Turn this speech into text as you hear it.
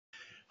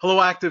Hello,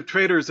 active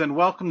traders, and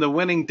welcome to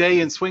Winning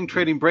Day in Swing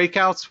Trading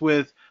Breakouts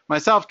with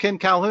myself, Ken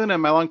Calhoun,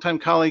 and my longtime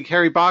colleague,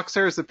 Harry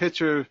Boxer. There's a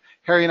picture of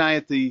Harry and I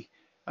at the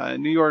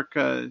New York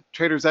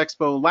Traders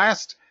Expo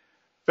last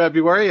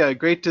February.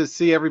 Great to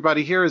see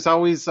everybody here. As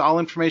always, all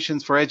information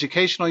is for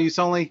educational use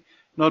only.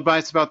 No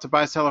advice about the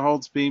buy-seller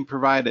holds being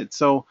provided.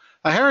 So,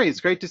 Harry, it's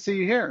great to see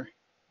you here.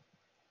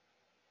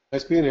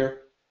 Nice being here.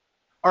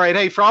 All right,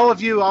 hey, for all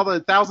of you, all the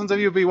thousands of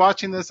you who will be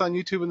watching this on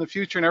YouTube in the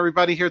future, and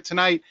everybody here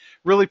tonight,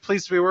 really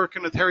pleased to be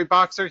working with Harry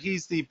Boxer.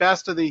 He's the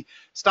best of the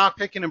stock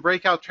picking and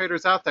breakout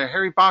traders out there.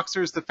 Harry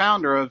Boxer is the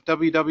founder of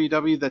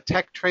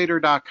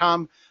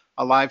www.thetechtrader.com,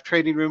 a live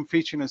trading room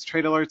featuring his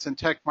trade alerts and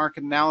tech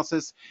market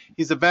analysis.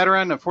 He's a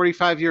veteran, a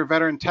 45-year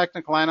veteran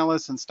technical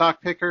analyst and stock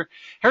picker.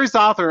 Harry's the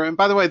author, and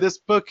by the way, this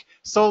book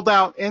sold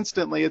out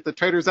instantly at the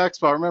Traders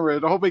Expo. I remember a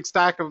whole big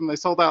stack of them. They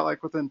sold out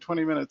like within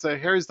 20 minutes.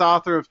 Harry's the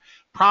author of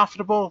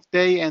Profitable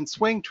Day and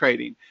Swing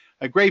Trading,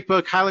 a great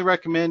book, highly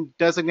recommend,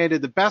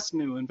 designated the best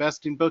new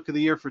investing book of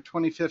the year for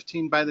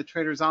 2015 by the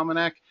Traders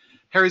Almanac.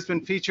 Harry's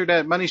been featured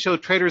at Money Show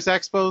Traders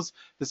Expos,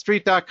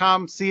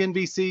 TheStreet.com,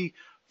 CNBC,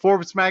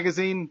 Forbes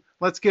magazine.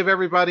 Let's give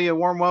everybody a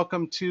warm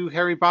welcome to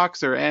Harry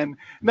Boxer. And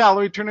now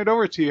let me turn it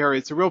over to you, Harry.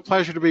 It's a real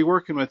pleasure to be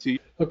working with you.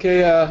 Okay,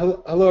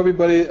 hello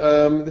everybody.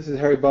 This is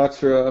Harry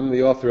Boxer. I'm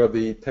the author of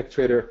the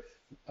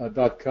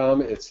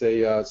TechTrader.com. It's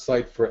a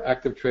site for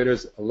active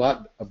traders, a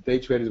lot of day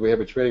traders. We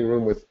have a trading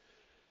room with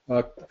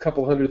a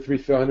couple hundred,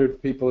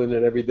 300-400 people in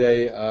it every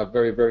day.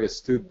 Very, very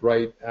astute,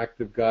 bright,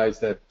 active guys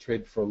that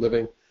trade for a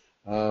living.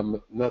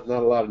 Not a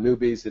lot of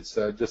newbies. It's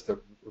just a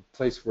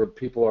place where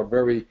people are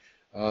very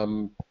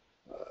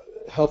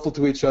helpful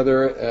to each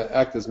other,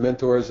 act as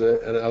mentors,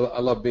 and I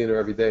love being there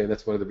every day, and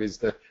that's one of the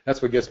reasons.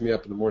 That's what gets me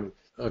up in the morning.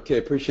 Okay,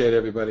 appreciate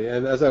everybody.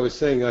 And as I was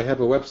saying, I have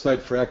a website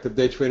for active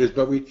day traders,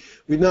 but we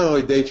not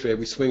only day trade,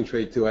 we swing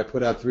trade too. I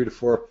put out 3 to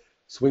 4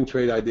 swing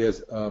trade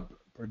ideas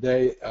per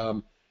day.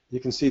 You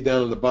can see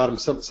down on the bottom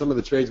some of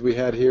the trades we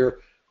had here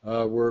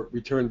were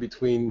returned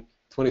between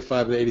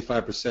 25 and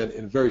 85%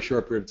 in a very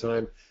short period of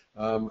time.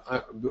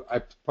 I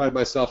pride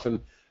myself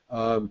in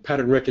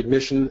pattern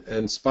recognition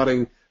and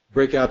spotting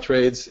breakout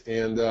trades,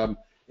 and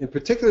in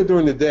particular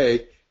during the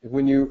day,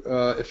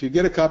 if you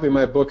get a copy of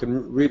my book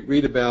and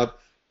read about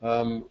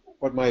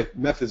what my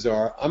methods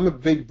are, I'm a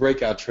big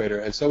breakout trader,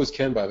 and so is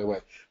Ken, by the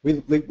way.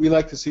 We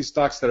like to see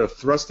stocks that are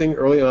thrusting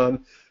early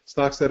on,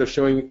 stocks that are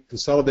showing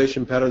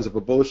consolidation patterns of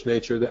a bullish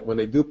nature that when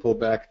they do pull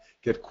back,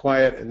 get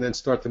quiet and then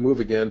start to move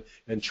again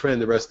and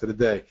trend the rest of the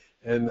day.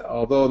 And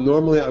although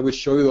normally I would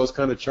show you those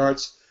kind of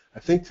charts,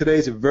 I think today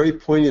is a very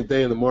poignant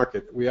day in the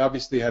market. We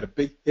obviously had a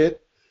big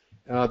hit.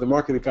 The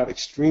market got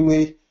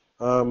extremely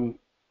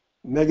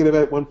negative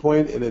at one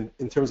point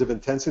in terms of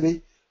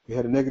intensity. We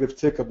had a negative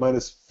tick of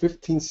minus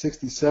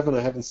 1567.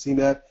 I haven't seen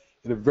that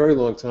in a very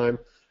long time.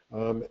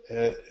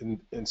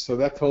 And so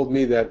that told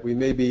me that we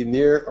may be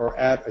near or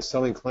at a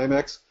selling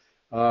climax.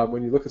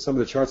 When you look at some of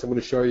the charts I'm going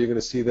to show you, you're going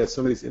to see that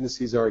some of these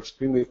indices are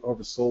extremely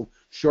oversold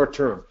short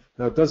term.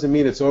 Now, it doesn't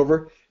mean it's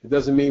over. It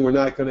doesn't mean we're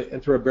not going to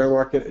enter a bear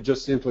market. It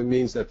just simply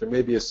means that there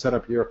may be a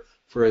setup here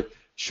for a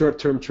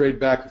short-term trade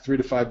back 3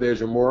 to 5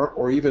 days or more,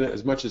 or even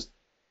as much as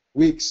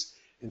weeks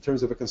in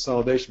terms of a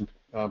consolidation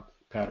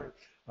pattern.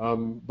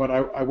 But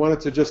I wanted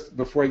to just,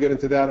 before I get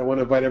into that, I want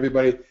to invite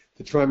everybody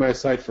to try my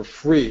site for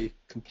free,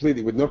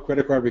 completely, with no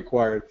credit card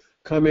required.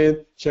 Come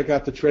in, check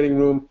out the trading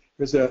room.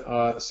 Here's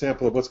a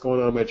sample of what's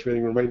going on in my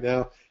trading room right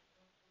now.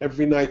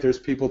 Every night there's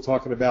people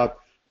talking about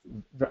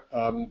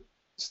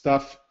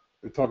stuff.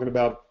 They're talking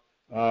about,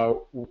 I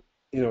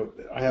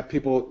have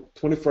people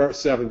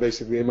 24/7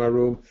 basically in my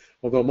room,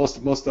 although most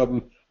of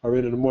them are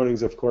in the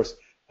mornings, of course.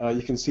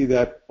 You can see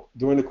that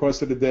during the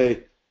course of the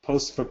day,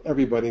 posts from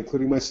everybody,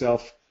 including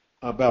myself,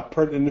 about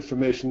pertinent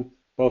information,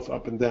 both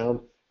up and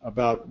down,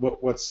 about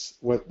what's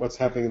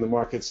happening in the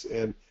markets,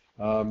 and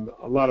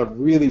a lot of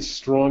really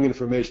strong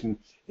information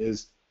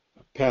is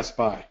passed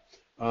by.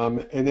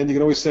 And then you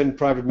can always send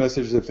private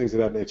messages and things of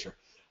that nature.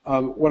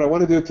 What I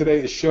want to do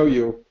today is show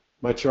you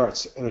my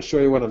charts, and I'll show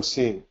you what I'm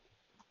seeing.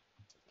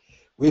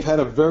 We've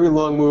had a very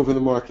long move in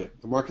the market.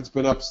 The market's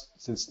been up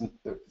since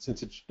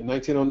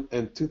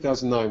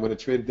 2009 when it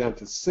traded down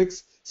to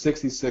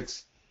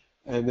 666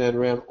 and then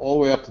ran all the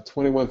way up to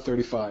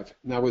 2135.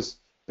 And that was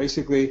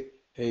basically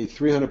a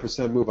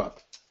 300% move up,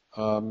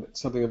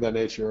 something of that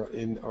nature,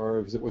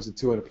 or was it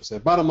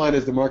 200%? Bottom line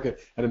is the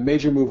market had a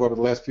major move over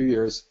the last few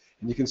years,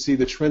 and you can see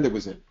the trend it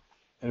was in.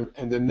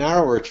 And the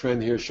narrower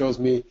trend here shows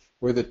me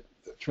where the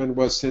trend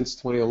was since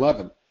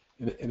 2011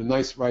 in a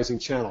nice rising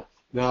channel.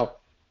 Now,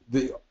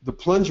 the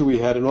plunger we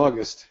had in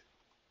August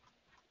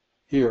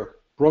here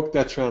broke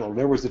that channel.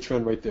 There was the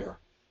trend right there.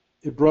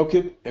 It broke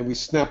it, and we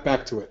snapped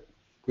back to it.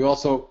 We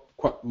also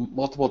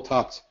multiple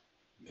tops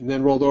and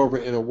then rolled over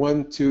in a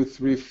 1, 2,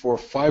 3, 4,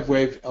 5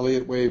 wave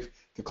Elliott wave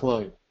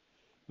decline.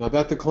 Now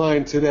that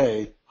decline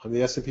today on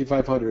the S&P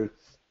 500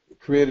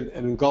 created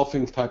an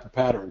engulfing type of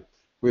pattern,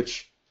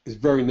 which is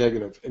very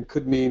negative and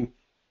could mean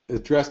a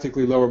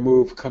drastically lower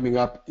move coming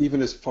up,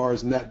 even as far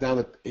as down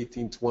at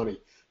 1820.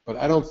 But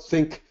I don't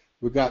think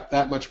we've got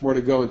that much more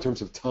to go in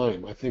terms of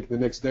time. I think the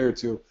next day or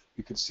two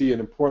we could see an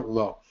important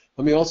low.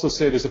 Let me also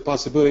say there's a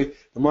possibility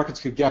the markets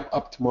could gap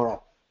up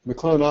tomorrow. The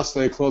McClellan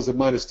oscillator closed at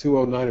minus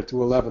 209 or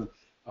 211.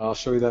 I'll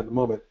show you that in a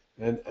moment.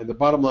 And the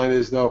bottom line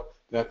is, though,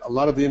 that a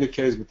lot of the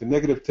indicators with the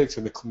negative ticks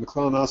and the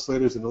McClellan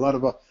oscillators and a lot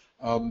of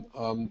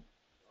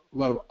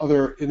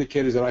other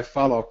indicators that I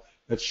follow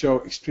that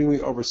show extremely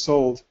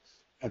oversold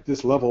at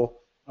this level.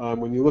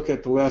 When you look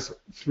at the last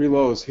three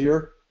lows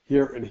here,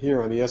 here, and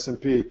here on the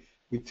S&P,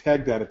 we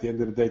tagged that at the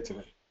end of the day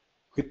today.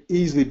 We could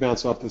easily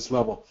bounce off this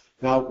level.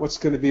 Now, what's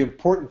going to be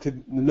important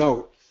to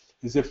note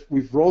is if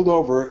we've rolled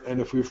over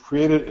and if we've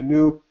created a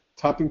new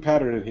topping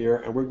pattern in here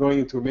and we're going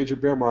into a major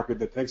bear market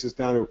that takes us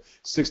down to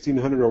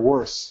 1,600 or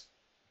worse,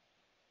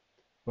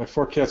 my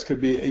forecast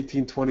could be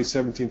 1820,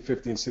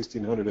 1750, and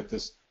 1,600 if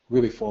this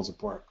really falls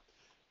apart.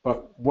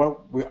 But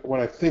what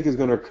I think is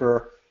going to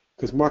occur,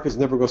 because markets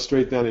never go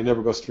straight down, they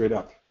never go straight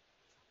up.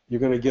 You're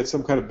going to get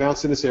some kind of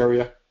bounce in this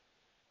area,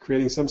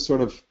 creating some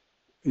sort of,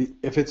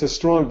 if it's a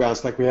strong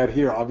bounce like we had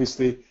here,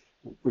 obviously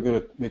we're going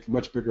to make a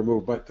much bigger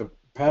move. But the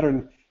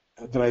pattern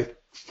that I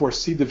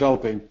foresee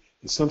developing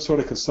is some sort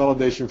of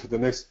consolidation for the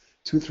next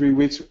 2-3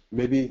 weeks,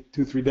 maybe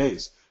 2-3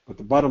 days. But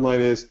the bottom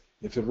line is,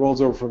 if it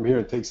rolls over from here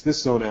and takes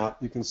this zone out,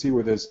 you can see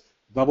where there's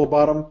double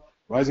bottom,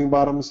 rising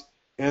bottoms,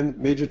 and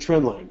major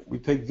trend line. We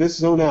take this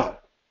zone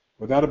out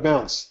without a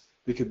bounce,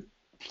 we could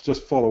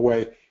just fall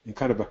away in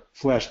kind of a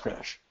flash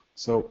crash.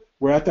 So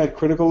we're at that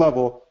critical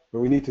level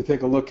where we need to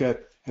take a look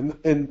at,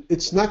 and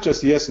it's not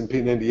just the S&P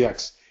and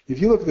NDX. If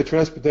you look at the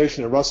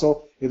transportation and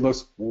Russell, it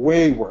looks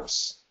way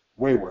worse,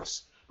 way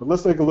worse. But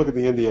let's take a look at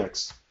the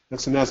NDX.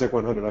 That's the NASDAQ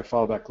 100. I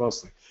follow that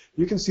closely.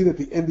 You can see that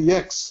the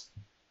NDX,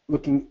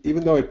 looking,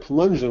 even though it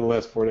plunged in the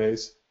last 4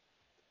 days,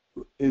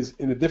 is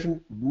in a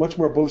different, much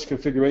more bullish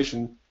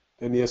configuration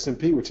than the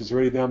S&P, which is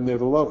already down near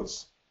the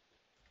lows.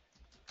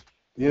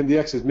 The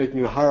NDX is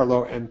making a higher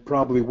low and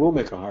probably will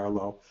make a higher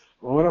low.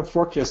 Well, what I'm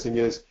forecasting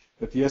is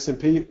that the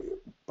S&P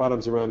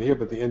bottoms around here,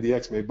 but the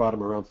NDX may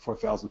bottom around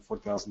 4,000,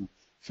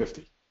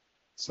 4,050.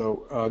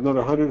 So another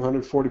 100,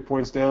 140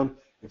 points down.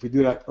 If we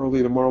do that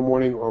early tomorrow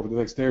morning or over the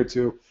next day or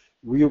two,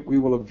 we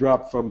will have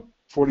dropped from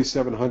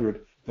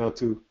 4,700 down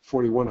to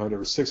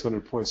 4,100 or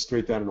 600 points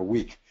straight down in a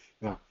week.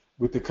 Now,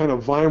 with the kind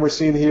of volume we're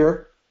seeing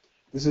here,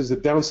 this is a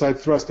downside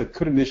thrust that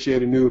could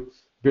initiate a new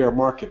bear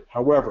market.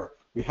 However,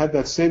 we had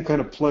that same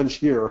kind of plunge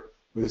here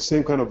with the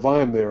same kind of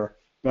volume there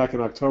back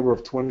in October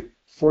of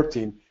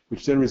 2014,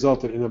 which then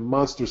resulted in a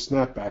monster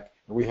snapback,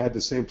 and we had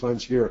the same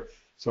plunge here.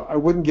 So I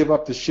wouldn't give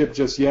up the ship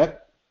just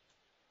yet,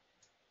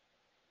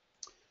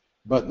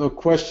 but no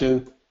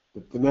question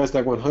that the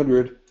NASDAQ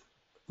 100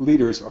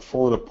 leaders are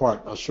falling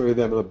apart. I'll show you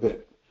them in a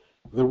bit.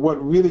 Then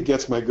what really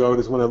gets my goat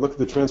is when I look at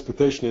the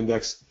transportation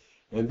index,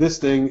 and this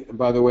thing, and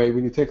by the way,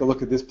 when you take a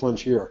look at this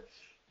plunge here,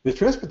 the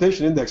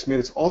transportation index made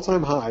its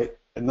all-time high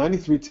at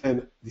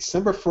 93.10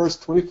 December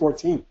 1st,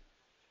 2014.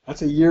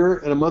 That's a year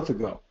and a month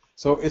ago.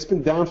 So it's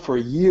been down for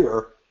a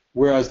year,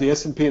 whereas the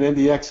S&P and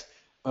NDX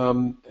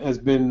has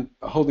been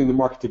holding the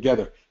market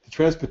together. The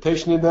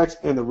transportation index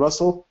and the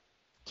Russell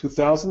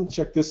 2000,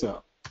 check this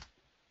out,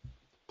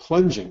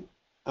 plunging,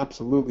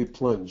 absolutely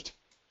plunged.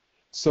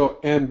 So,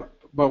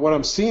 but what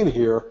I'm seeing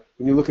here,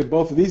 when you look at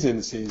both of these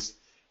indices,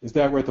 is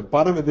that we're at the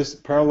bottom of this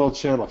parallel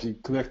channel. If you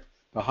connect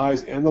the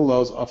highs and the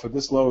lows off of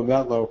this low and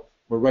that low,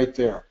 we're right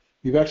there.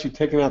 We've actually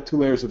taken out 2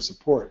 layers of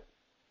support.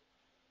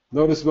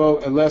 Notice, though,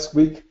 last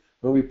week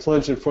when we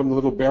plunged and formed a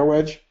little bear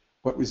wedge,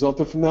 what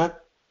resulted from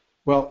that?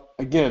 Well,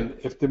 again,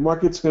 if the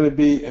market's going to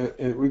be,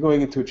 we're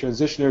going into a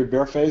transitionary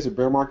bear phase, a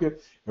bear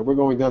market, and we're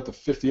going down to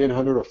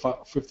 5,800 or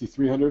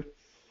 5,300,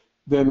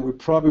 then we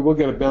probably will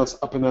get a bounce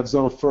up in that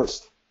zone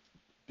first,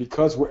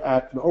 because we're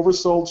at an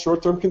oversold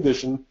short-term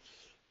condition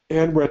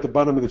and we're at the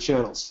bottom of the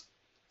channels.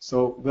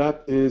 So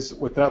that is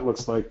what that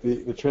looks like,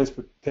 the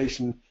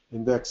transportation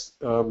index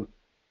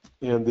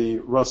and the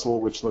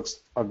Russell, which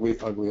looks ugly,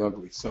 ugly,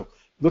 ugly. So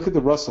look at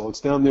the Russell.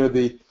 It's down near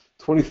the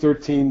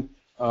 2013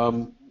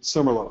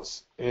 summer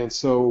lows. And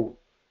so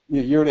a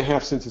year and a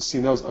half since it's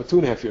seen those,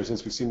 2.5 years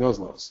since we've seen those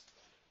lows.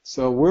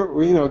 So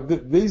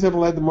these have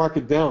led the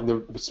market down.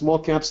 The small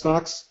cap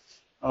stocks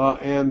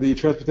and the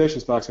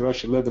transportation stocks have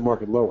actually led the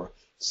market lower.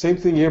 Same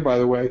thing here, by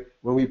the way.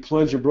 When we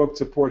plunged and broke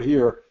support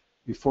here,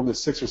 we formed a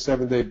 6 or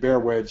 7 day bear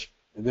wedge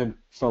and then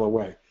fell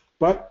away.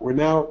 But we're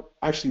now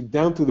actually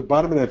down to the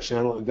bottom of that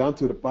channel and down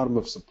to the bottom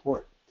of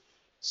support.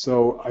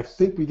 So I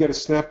think we get a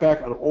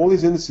snapback on all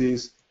these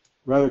indices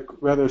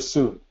rather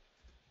soon.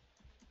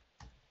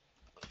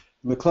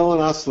 The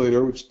McClellan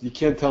oscillator, which you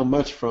can't tell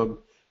much from,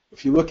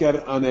 if you look at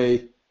it on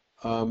a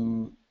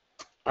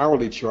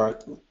hourly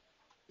chart,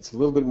 it's a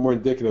little bit more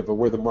indicative of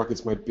where the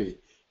markets might be.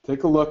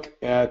 Take a look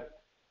at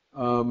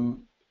the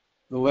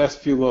last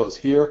few lows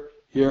here,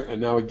 here,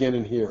 and now again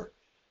in here.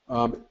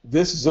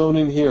 This zone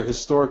in here,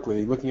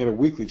 historically, looking at a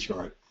weekly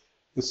chart,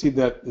 you'll see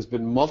that there's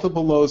been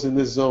multiple lows in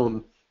this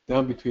zone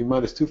down between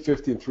minus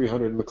 250 and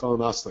 300 in the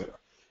McClellan oscillator.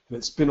 And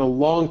it's been a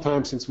long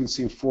time since we've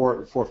seen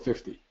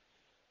 450.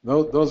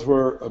 Those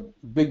were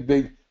big,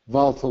 big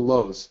volatile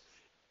lows.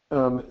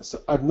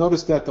 So I've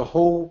noticed that the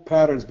whole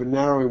pattern's been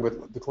narrowing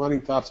with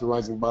declining tops and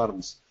rising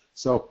bottoms.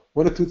 So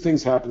one of two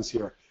things happens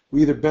here.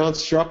 We either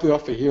bounce sharply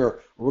off of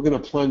here, or we're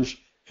going to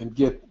plunge and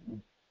get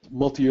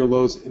multi-year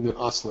lows in the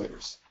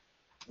oscillators.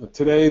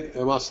 Today,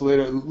 an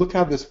oscillator, look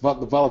how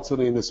the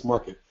volatility in this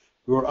market.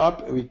 We were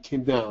up and we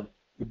came down.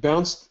 We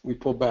bounced, we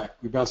pulled back.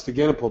 We bounced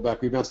again and pulled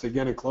back. We bounced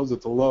again and closed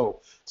at the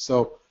low.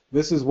 So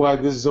this is why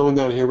this zone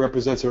down here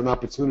represents an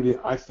opportunity,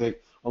 I think,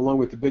 along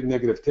with the big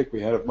negative tick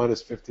we had of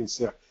minus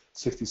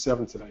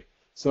 1567 today.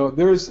 So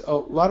there's a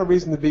lot of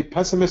reason to be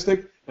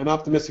pessimistic and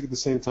optimistic at the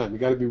same time. You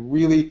got to be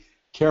really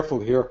careful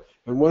here.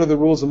 And one of the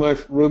rules of my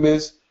room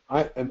is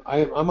I'm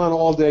on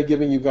all day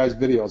giving you guys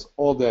videos,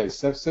 all day,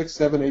 6,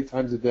 7, 8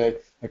 times a day.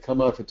 I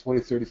come on for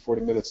 20, 30,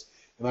 40 minutes,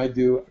 and I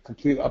do a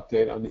complete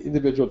update on the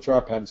individual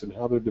chart patterns and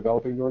how they're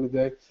developing during the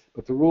day.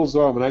 But the rules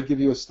are, when I give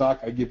you a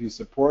stock, I give you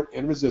support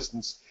and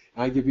resistance,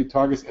 and I give you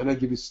targets, and I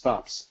give you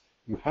stops.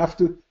 You have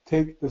to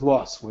take the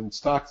loss when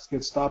stocks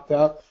get stopped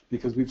out,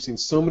 because we've seen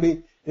so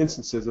many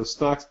instances of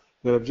stocks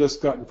that have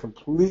just gotten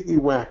completely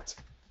whacked.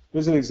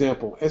 Here's an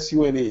example,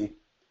 SUNE.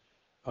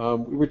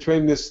 We were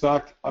trading this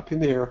stock up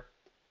in here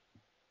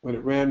when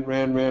it ran,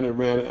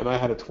 and I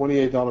had a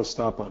 $28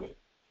 stop on it.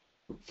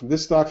 From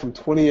this stock from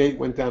 28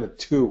 went down to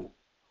 2.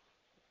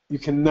 You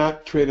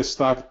cannot trade a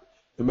stock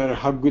no matter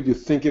how good you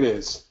think it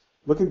is.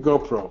 Look at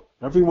GoPro.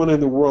 Everyone in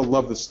the world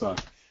loved this stock.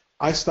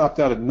 I stopped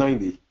out at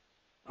 90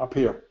 up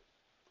here,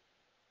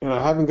 and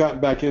I haven't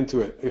gotten back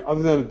into it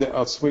other than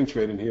a swing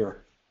trade in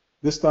here.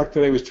 This stock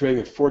today was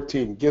trading at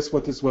 14. Guess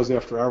what this was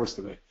after hours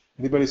today?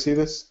 Anybody see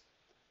this?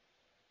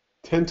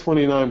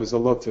 10.29 was the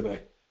low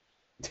today.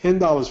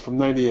 $10 from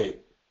 98.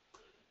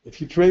 If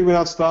you trade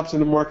without stops in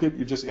the market,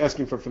 you're just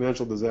asking for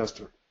financial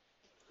disaster.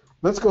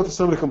 Let's go to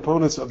some of the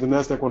components of the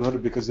NASDAQ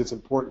 100 because it's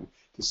important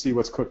to see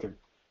what's cooking.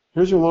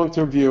 Here's your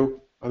long-term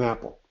view on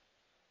Apple.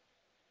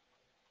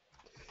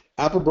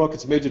 Apple broke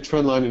its major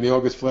trend line in the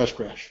August flash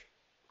crash.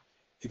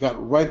 It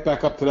got right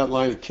back up to that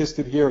line. It kissed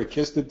it here. It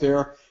kissed it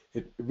there.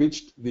 It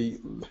reached the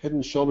head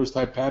and shoulders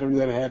type pattern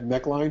that it had,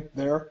 neckline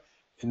there,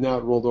 and now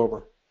it rolled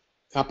over.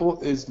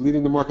 Apple is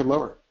leading the market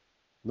lower,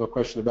 no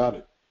question about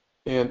it.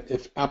 And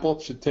if Apple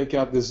should take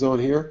out this zone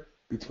here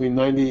between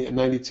 90 and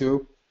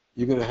 92,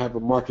 you're going to have a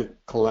market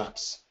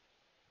collapse.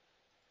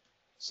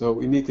 So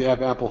we need to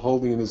have Apple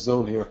holding in this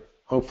zone here.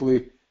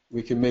 Hopefully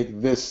we can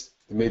make this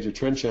the major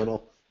trend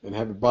channel and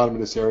have it bottom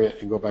in this area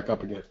and go back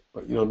up again.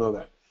 But you don't know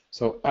that.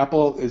 So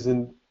Apple is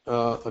in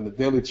on the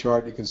daily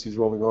chart. You can see it's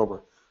rolling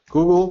over.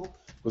 Google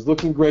was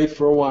looking great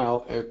for a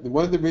while. And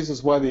one of the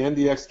reasons why the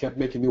NDX kept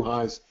making new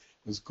highs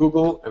was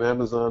Google and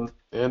Amazon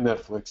and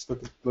Netflix.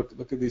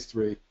 Look at these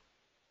three.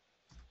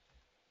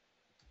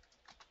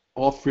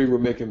 All three were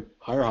making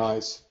higher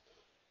highs,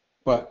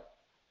 but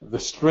the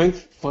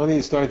strength finally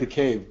is starting to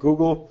cave.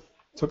 Google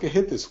took a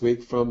hit this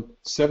week from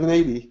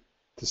 780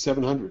 to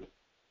 700.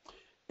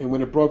 And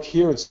when it broke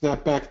here and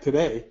snapped back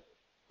today,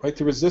 right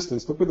to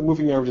resistance, look where the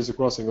moving averages are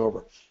crossing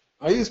over.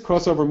 I use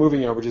crossover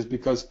moving averages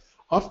because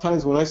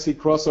oftentimes when I see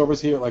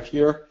crossovers here, like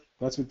here,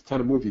 that's what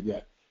kind of move you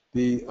get.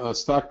 The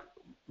stock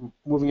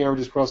moving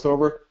averages crossed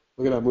over,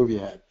 look at that move you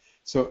had.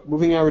 So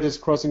moving averages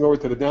crossing over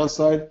to the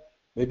downside,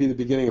 maybe the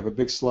beginning of a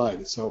big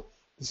slide. So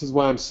this is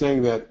why I'm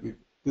saying that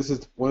this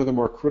is one of the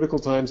more critical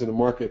times in the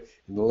market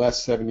in the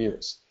last 7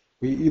 years.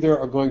 We either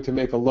are going to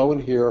make a low in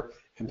here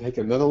and take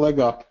another leg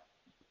up,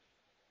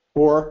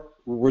 or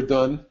we're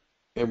done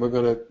and we're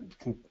going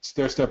to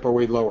stair-step our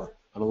way lower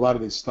on a lot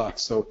of these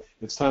stocks. So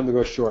it's time to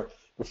go short.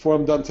 Before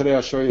I'm done today,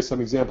 I'll show you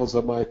some examples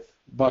of my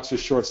box of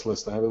shorts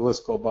list. I have a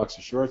list called box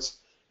of shorts,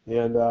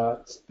 and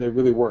they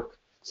really work.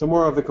 Some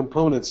more of the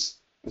components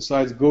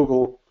besides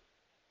Google.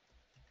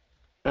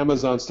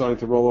 Amazon starting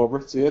to roll over.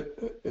 See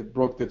it? It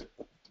broke the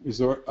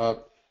resort.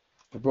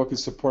 It broke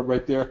its support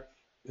right there.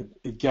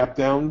 It gapped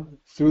down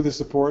through the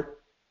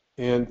support,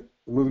 and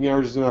the moving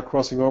averages are now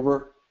crossing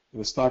over, and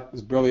the stock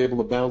is barely able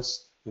to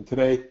bounce. And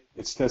today,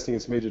 it's testing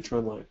its major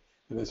trend line.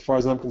 And as far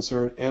as I'm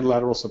concerned, and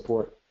lateral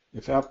support.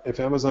 If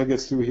Amazon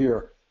gets through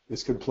here,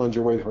 this could plunge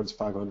away towards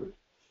 500. And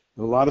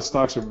a lot of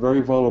stocks are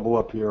very vulnerable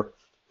up here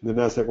in the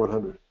NASDAQ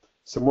 100.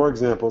 Some more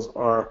examples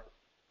are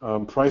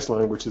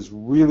Priceline, which is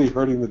really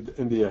hurting the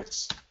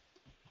NDX.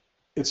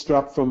 It's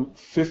dropped from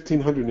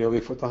 1,500 nearly,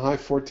 for the high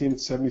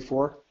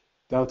 1,474,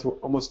 down to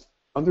almost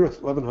under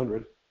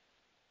 1,100.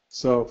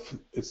 So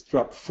it's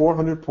dropped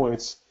 400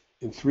 points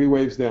in 3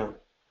 waves down.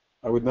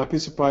 I would not be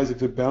surprised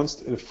if it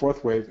bounced in a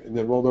 4th wave and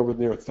then rolled over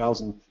near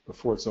 1,000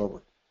 before it's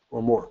over,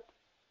 or more.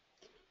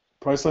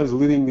 Priceline is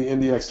leading the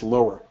NDX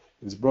lower.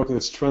 It's broken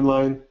its trend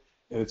line,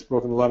 and it's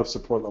broken a lot of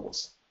support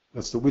levels.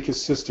 That's the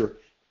weakest sister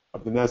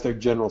of the NASDAQ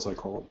generals, I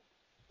call them.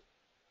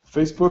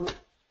 Facebook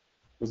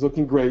is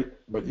looking great,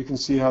 but you can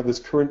see how this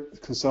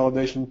current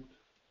consolidation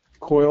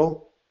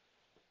coil.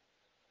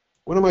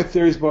 One of my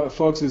theories,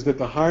 folks, is that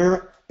the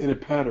higher in a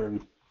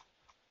pattern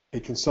a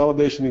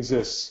consolidation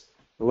exists,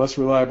 the less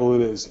reliable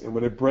it is. And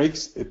when it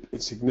breaks,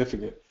 it's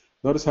significant.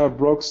 Notice how it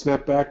broke,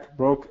 snapped back,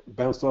 broke,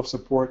 bounced off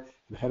support,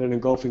 and had an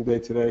engulfing day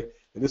today.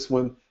 And this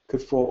one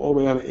could fall all the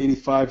way down to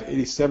 85,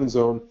 87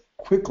 zone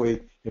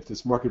quickly if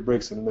this market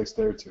breaks in the next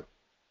day or two.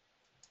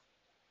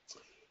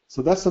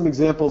 So that's some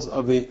examples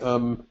of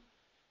the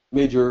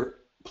major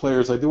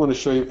players. I do want to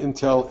show you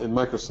Intel and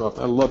Microsoft.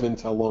 I love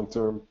Intel long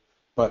term,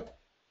 but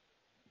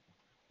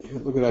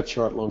look at that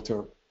chart long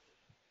term.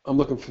 I'm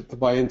looking to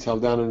buy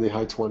Intel down in the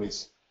high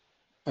 20s.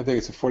 I think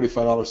it's a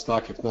 $45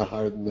 stock, if not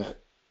higher than that.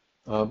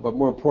 But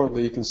more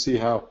importantly, you can see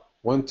how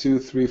 1, 2,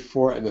 3,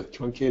 4, and the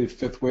truncated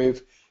fifth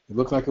wave, it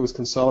looked like it was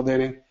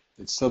consolidating.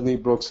 It suddenly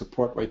broke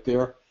support right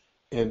there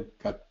and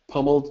got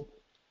pummeled.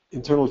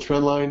 Internal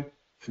trend line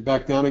and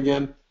back down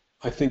again.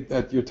 I think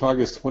that your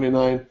target is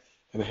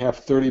 29.5,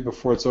 30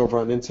 before it's over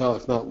on Intel,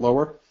 if not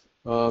lower.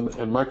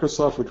 And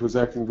Microsoft, which was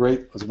acting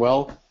great as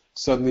well,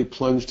 suddenly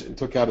plunged and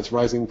took out its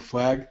rising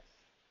flag,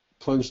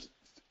 plunged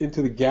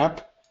into the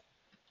gap,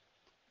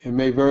 and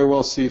may very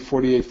well see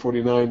 48,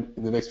 49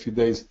 in the next few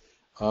days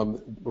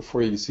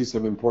before you see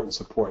some important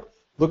support.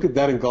 Look at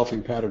that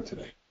engulfing pattern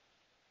today.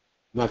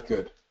 Not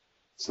good.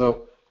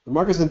 So the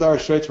market's in dire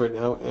straits right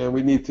now, and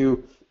we need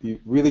to be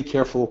really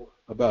careful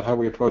about how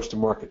we approach the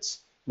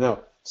markets.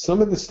 Now,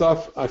 some of the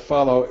stuff I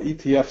follow,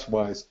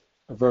 ETFs-wise,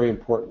 are very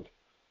important.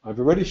 I've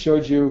already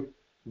showed you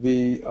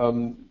the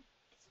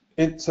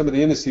some of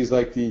the indices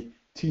like the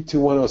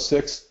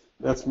T2106.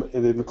 That's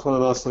the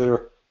McClellan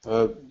oscillator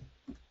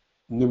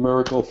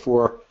numerical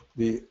for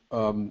the.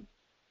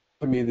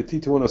 The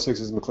T2106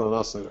 is the McClellan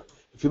oscillator.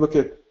 If you look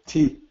at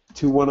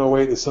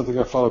T2108, it's something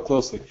I follow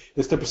closely.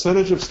 It's the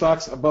percentage of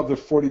stocks above their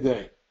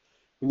 40-day.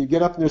 When you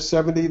get up near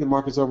 70, the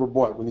market's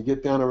overbought. When you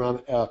get down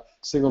around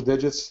single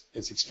digits,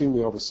 it's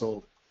extremely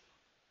oversold.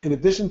 In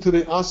addition to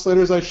the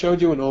oscillators I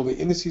showed you and all the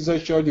indices I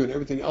showed you and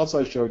everything else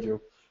I showed you,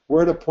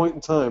 we're at a point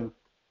in time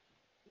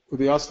where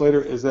the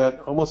oscillator is at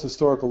almost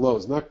historical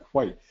lows. Not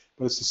quite,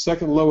 but it's the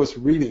second lowest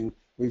reading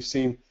we've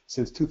seen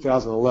since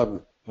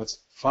 2011. That's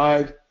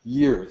 5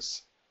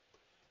 years.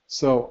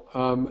 So,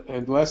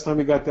 and the last time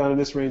we got down in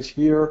this range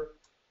here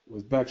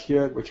was back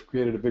here, which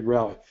created a big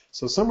rally.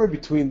 So somewhere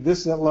between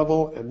this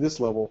level and this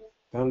level,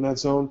 down in that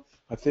zone,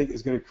 I think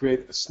is going to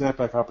create a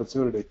snapback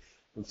opportunity.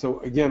 And so,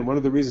 again, one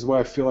of the reasons why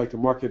I feel like the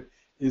market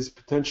is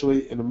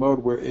potentially in a mode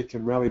where it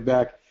can rally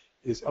back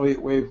is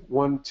Elliott wave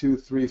 1, 2,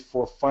 3,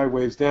 4, 5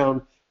 waves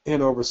down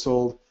and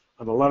oversold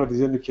on a lot of these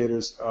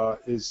indicators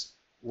is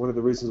one of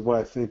the reasons why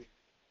I think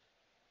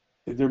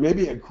there may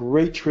be a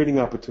great trading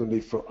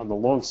opportunity on the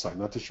long side,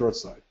 not the short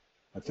side.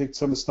 I think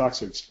some of the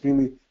stocks are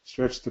extremely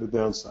stretched to the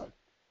downside.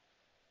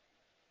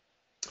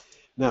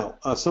 Now,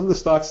 some of the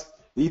stocks,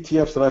 the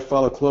ETFs that I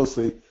follow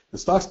closely, the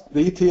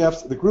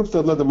ETFs, the groups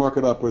that led the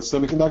market up were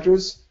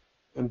semiconductors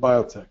and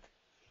biotech.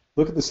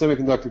 Look at the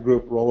semiconductor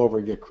group roll over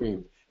and get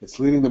creamed. It's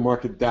leading the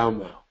market down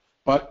now.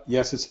 But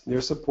yes, it's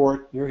near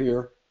support, near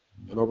here,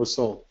 and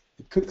oversold.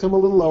 It could come a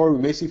little lower.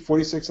 We may see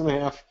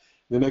 46.5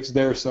 the next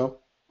day or so,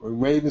 or we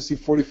may even see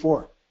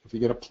 44 if we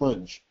get a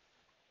plunge.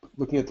 But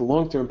looking at the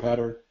long-term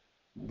pattern,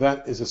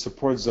 that is a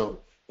support zone.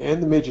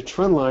 And the major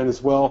trend line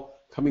as well,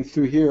 coming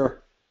through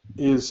here,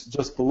 is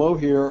just below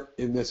here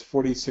in this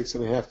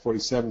 46.5,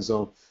 47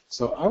 zone.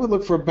 So I would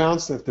look for a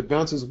bounce. If the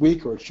bounce is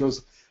weak or it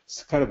shows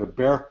kind of a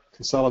bear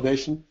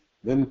consolidation,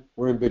 then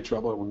we're in big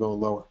trouble and we're going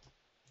lower.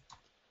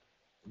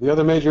 The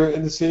other major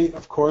indice,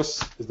 of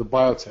course, is the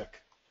biotech.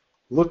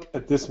 Look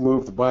at this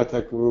move the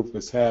biotech move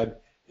has had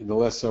in the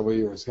last several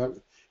years.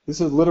 This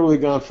has literally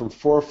gone from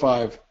 4 or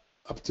 5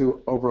 up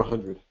to over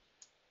 100.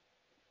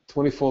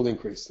 20-fold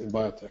increase in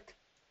biotech.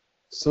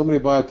 So many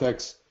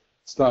biotech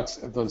stocks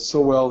have done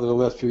so well in the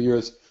last few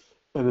years.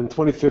 And in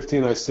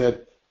 2015, I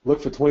said,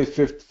 look for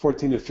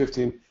 2014 and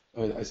 15.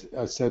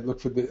 I said,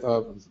 look for the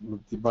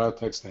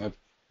biotechs to have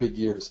big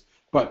years.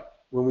 But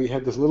when we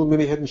had this little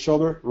mini head and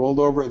shoulder, rolled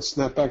over and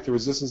snapped back to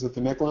resistance at the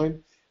neckline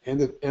and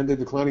the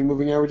declining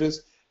moving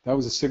averages, that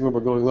was a signal we're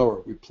going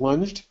lower. We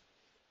plunged.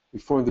 We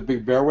formed a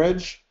big bear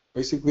wedge.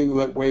 Basically, we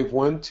let wave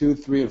 1, 2,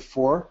 3, and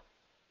 4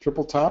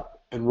 triple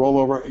top and roll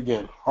over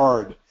again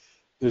hard.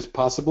 There's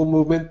possible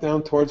movement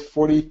down towards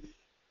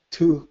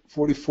 42,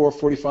 44,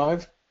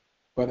 45.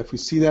 But if we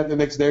see that in the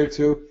next day or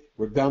two,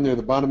 we're down near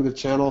the bottom of the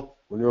channel.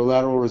 We're near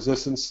lateral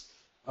resistance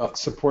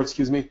support.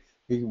 We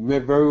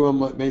very well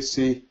may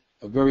see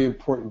a very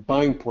important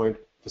buying point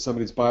for some of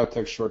these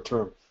biotech short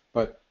term.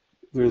 But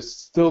there's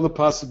still the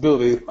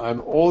possibility on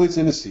all these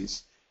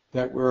indices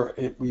that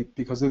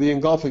because of the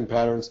engulfing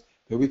patterns,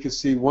 that we could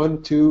see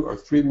 1, 2, or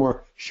 3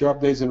 more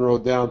sharp days in a row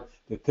down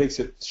that takes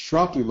it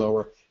sharply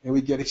lower, and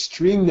we get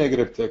extreme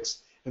negative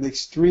ticks and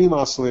extreme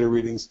oscillator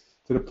readings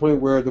to the point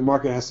where the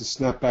market has to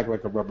snap back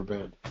like a rubber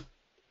band.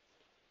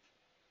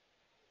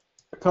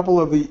 A couple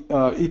of the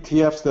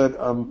ETFs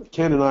that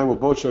Ken and I will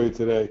both show you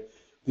today.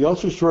 The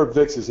Ultra Short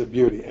VIX is a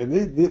beauty, and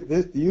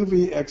the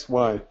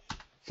UVXY,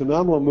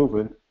 phenomenal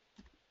movement.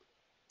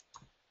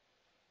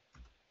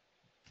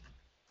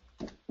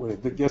 When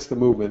it gets the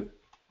movement,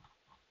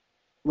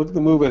 look at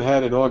the move it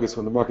had in August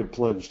when the market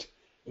plunged.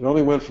 It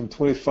only went from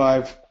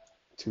 25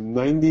 to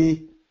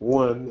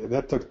 91, and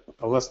that took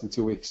less than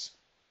 2 weeks.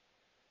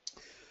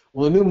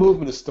 Well, a new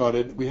movement has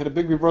started. We had a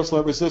big reversal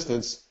at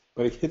resistance,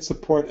 but it hit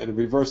support and it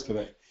reversed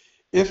today.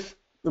 If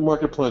the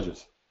market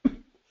plunges,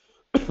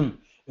 and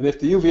And if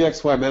the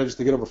UVXY manages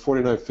to get over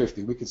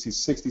 49.50, we could see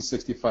 60,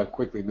 65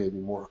 quickly, maybe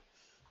more.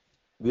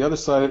 The other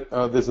side,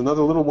 there's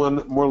another little one,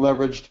 more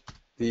leveraged.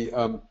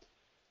 When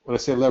I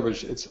say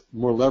leveraged, it's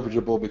more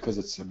leverageable because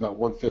it's about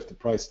 1/5 the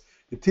price.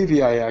 The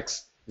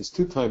TVIX is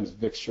 2 times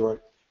VIX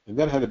short, and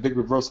that had a big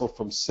reversal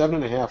from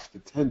 7.5 to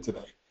 10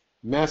 today.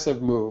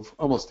 Massive move,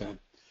 almost 10.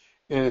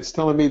 And it's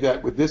telling me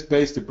that with this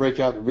base to break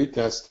out and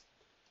retest,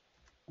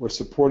 where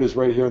support is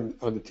right here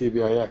on the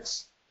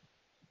TVIX.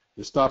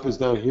 The stop is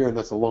down here, and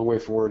that's a long way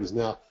from where it is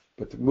now.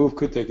 But the move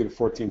could take it to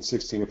 14,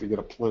 16 if you get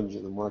a plunge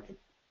in the market.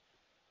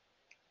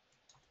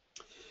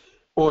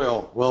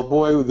 Oil. Well,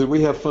 boy, did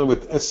we have fun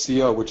with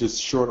SCO, which is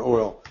short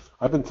oil.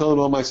 I've been telling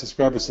all my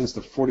subscribers since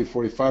the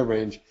 40-45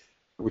 range,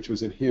 which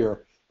was in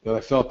here, that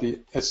I felt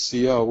the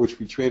SCO, which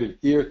we traded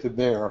here to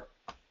there,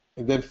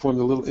 and then formed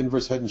a little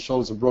inverse head and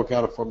shoulders and broke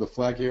out and formed the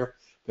flag here,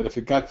 that if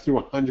it got through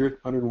 100,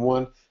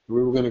 101,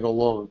 we were going to go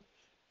long.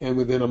 And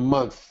within a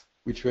month,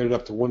 we traded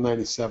up to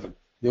 197,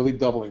 nearly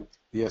doubling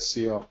the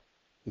SCO.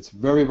 It's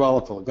very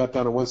volatile. It got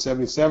down to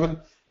 177.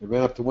 It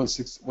ran up to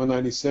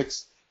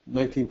 196,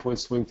 19-point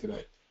swing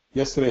today.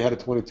 Yesterday had a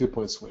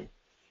 22-point swing.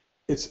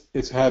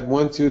 It's had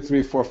 1, 2,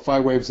 3, 4,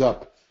 5 waves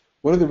up.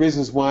 One of the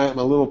reasons why I'm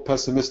a little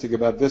pessimistic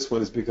about this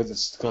one is because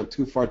it's gone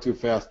too far too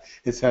fast.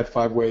 It's had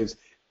 5 waves.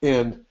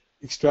 And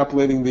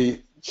extrapolating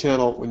the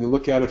channel, when you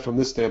look at it from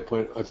this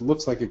standpoint, it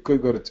looks like it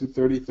could go to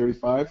 230,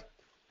 35.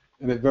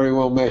 And it very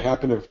well may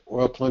happen if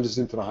oil plunges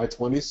into the high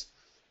 20s.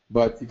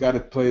 But you got to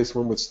play this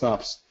one with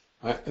stops.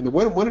 And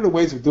one of the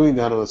ways of doing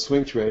that on a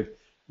swing trade,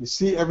 you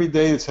see every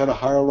day it's had a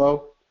higher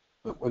low.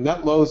 When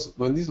that lows,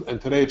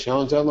 and today it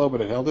challenged that low, but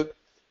it held it.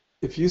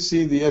 If you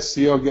see the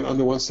SCO get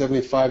under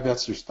 175,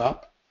 that's your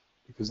stop,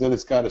 because then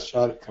it's got a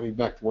shot at coming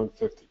back to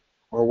 150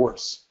 or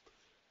worse.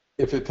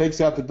 If it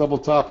takes out the double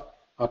top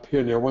up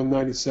here near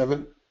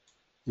 197,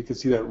 you can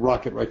see that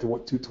rocket right to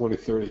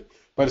 220.30.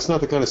 But it's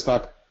not the kind of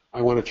stock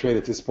I want to trade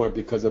at this point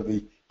because of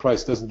the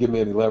price doesn't give me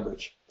any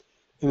leverage.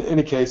 In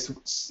any case,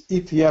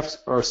 ETFs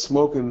are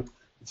smoking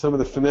some of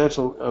the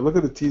financial. Look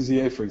at the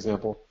TZA, for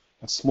example,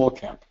 that's small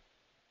cap.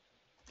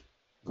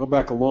 Go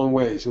back a long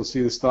ways. You'll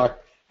see the stock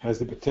has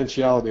the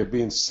potentiality of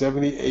being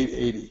 78,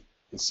 80,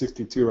 and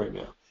 62 right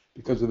now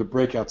because of the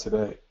breakout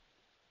today.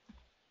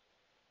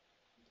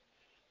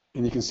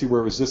 And you can see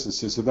where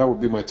resistance is, so that would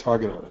be my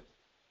target on it.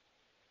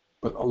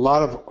 But a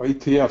lot of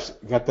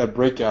ETFs got that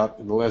breakout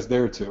in the last day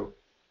or two.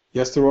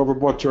 Yes, they're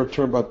overbought short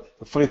term, but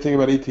the funny thing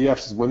about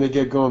ETFs is when they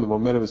get going, the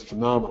momentum is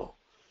phenomenal.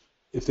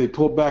 If they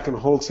pull back and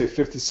hold, say,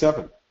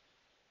 57,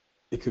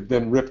 it could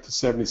then rip to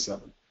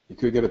 77. You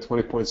could get a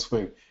 20-point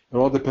swing. It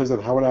all depends on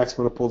how it acts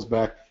when it pulls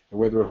back and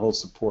whether it holds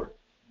support.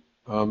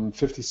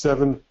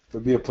 57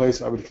 would be a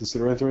place I would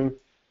consider entering,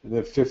 and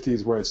then 50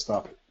 is where I'd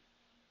stop it.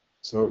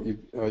 So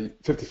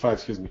 55,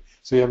 excuse me.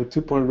 So you have a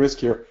 2-point risk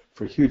here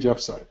for huge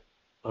upside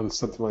on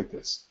something like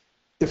this,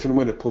 if and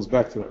when it pulls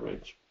back to that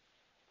range.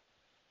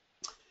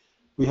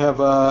 We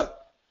have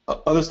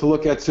others to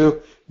look at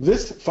too.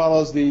 This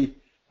follows the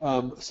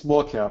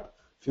small cap.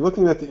 If you're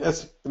looking at the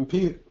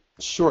S&P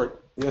short,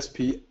 the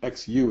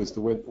SPXU is the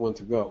one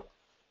to go.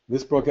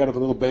 This broke out of a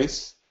little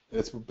base, and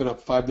it's been up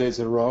 5 days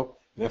in a row.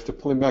 And after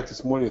pulling back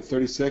this morning at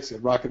 36,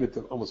 it rocketed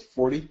to almost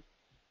 40,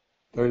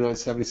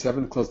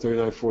 39.77, closed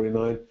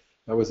 39.49.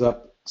 That was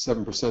up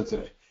 7%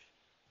 today.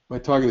 My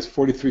target is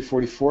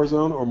 43.44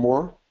 zone or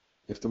more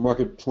if the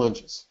market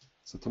plunges.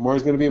 So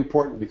tomorrow's going to be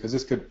important because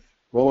this could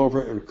roll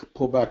over and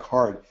pull back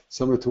hard,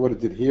 similar to what it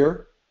did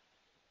here,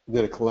 and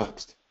then it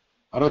collapsed.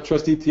 I don't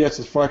trust ETFs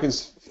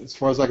as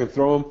far as I can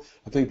throw them.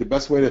 I think the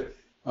best way to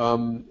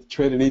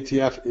trade an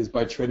ETF is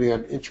by trading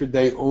them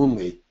intraday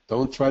only.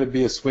 Don't try to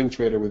be a swing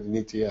trader with an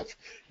ETF.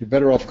 You're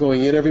better off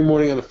going in every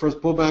morning on the first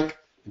pullback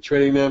and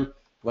trading them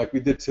like we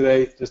did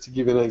today. Just to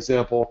give you an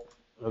example,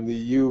 on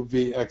the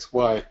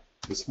UVXY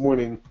this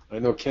morning, I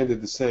know Ken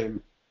did the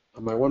same.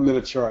 On my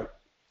 1-minute chart,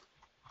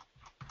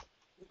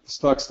 the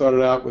stock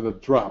started out with a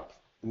drop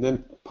and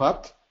then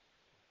popped.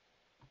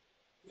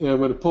 And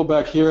when it pulled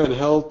back here and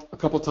held a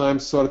couple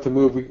times, started to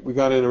move, we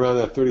got in around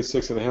that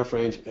 36.5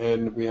 range,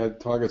 and we had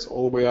targets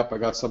all the way up. I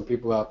got some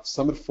people out,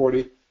 some at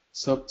 40,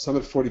 some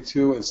at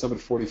 42, and some at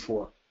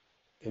 44.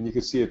 And you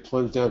can see it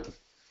plunged down to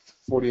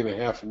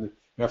 40.5, and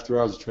after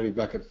hours, it's trading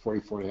back at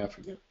 44.5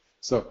 again.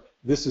 So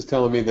this is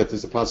telling me that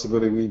there's a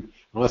possibility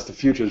unless the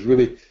futures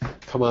really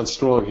come on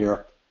strong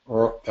here,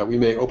 or that we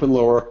may open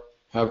lower,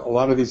 have a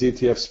lot of these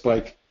ETFs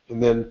spike,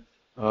 and then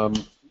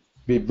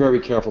be very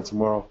careful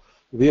tomorrow.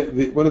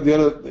 One of the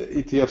other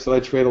ETFs that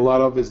I trade a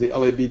lot of is the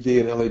LABD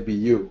and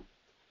LABU.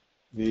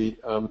 The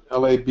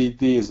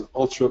LABD is an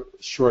ultra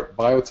short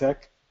biotech,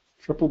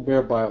 triple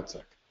bear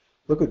biotech.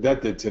 Look what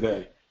that did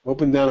today.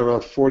 Opened down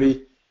around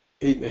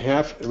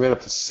 48.5 and ran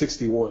up to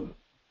 61.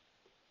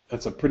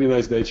 That's a pretty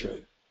nice day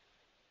trade.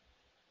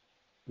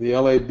 The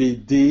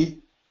LABD,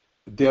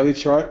 the daily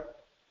chart,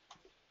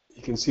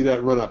 you can see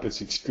that run up.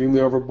 It's extremely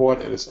overbought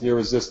and it's near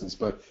resistance,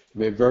 but you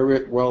may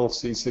very well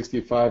see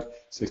 65,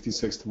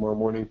 66 tomorrow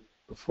morning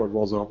before it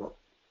rolls over.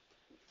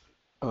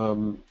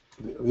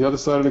 The other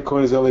side of the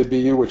coin is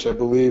LABU, which I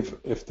believe,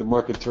 if the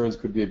market turns,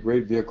 could be a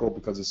great vehicle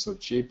because it's so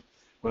cheap.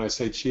 When I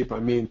say cheap, I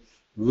mean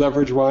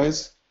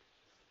leverage-wise.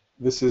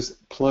 This is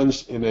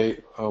plunged in a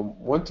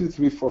 1, 2,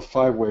 3, 4,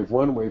 5 wave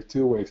 1, wave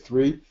 2, wave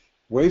 3,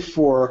 wave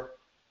 4,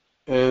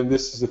 and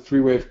this is a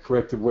 3-wave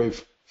corrective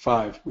wave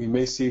 5. We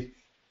may see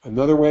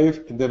another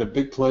wave and then a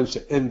big plunge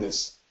to end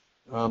this.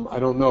 I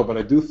don't know, but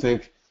I do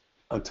think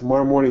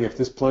tomorrow morning, if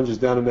this plunges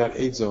down in that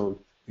 8 zone,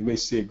 we may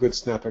see a good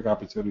snapback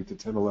opportunity to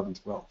 10, 11,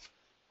 12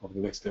 over the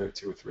next day or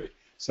 2 or 3.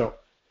 So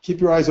keep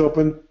your eyes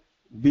open.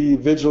 Be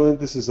vigilant.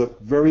 This is a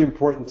very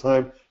important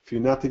time for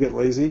you not to get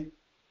lazy.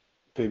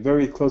 Pay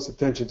very close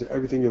attention to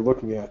everything you're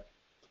looking at.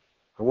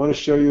 I want to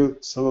show you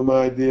some of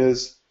my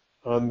ideas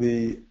on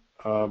the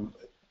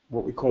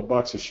what we call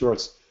boxer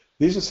shorts.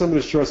 These are some of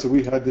the shorts that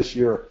we had this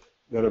year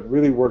that have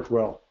really worked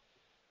well.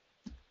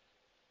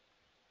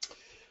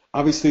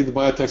 Obviously, the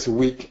biotechs are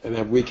weak and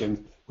have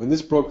weakened. When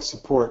this broke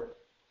support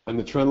on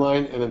the trend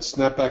line and then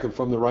snapped back and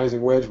from the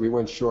rising wedge, we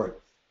went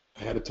short.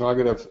 I had a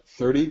target of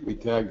 30. We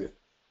tagged it.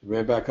 It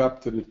ran back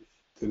up to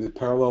the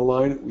parallel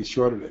line. We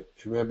shorted it.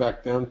 It ran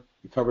back down.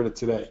 We covered it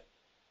today.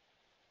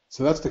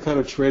 So that's the kind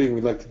of trading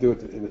we like to do at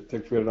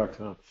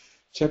techtrader.com.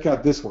 Check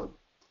out this one.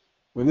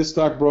 When this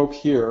stock broke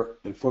here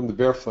and formed the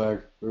bear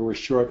flag, we were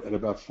short at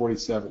about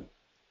 47.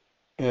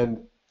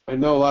 And I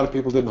know a lot of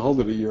people didn't hold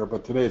it a year,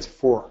 but today it's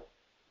 4,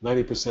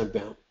 90%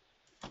 down.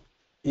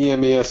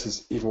 EMES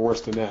is even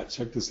worse than that.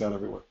 Check this out,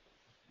 everyone.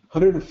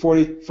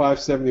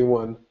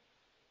 145.71.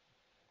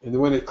 And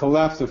when it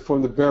collapsed and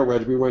formed the bear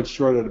wedge, we went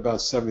short at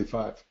about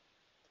 75.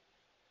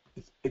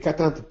 It got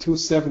down to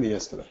 270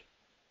 yesterday.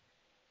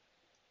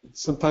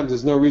 Sometimes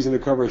there's no reason to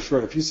cover a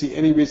short. If you see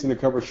any reason to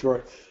cover a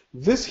short,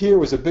 this here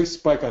was a big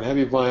spike on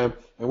heavy volume,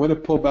 and when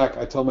it pulled back,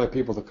 I told my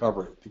people to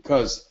cover it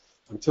because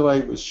until I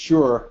was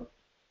sure,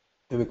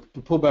 and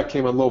the pullback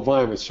came on low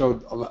volume, it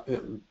showed a lot,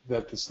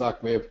 that the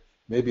stock may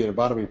be in a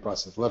bottoming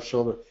process. Left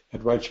shoulder,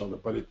 head right shoulder,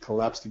 but it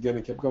collapsed again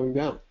and kept going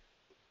down.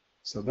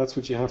 So that's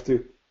what you have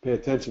to pay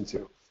attention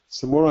to.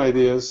 Some more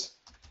ideas.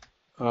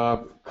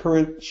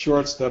 Current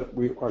shorts that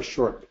we are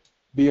short.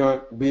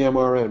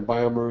 BMRN,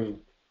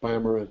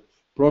 Biomarine.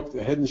 Broke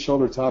the head and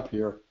shoulder top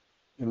here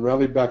and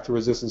rallied back to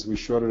resistance. We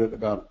shorted it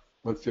about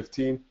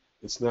 115.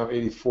 It's now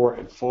 84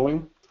 and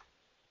falling.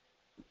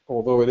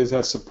 Although it is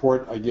at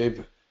support, I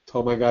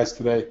told my guys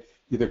today,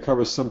 either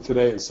cover some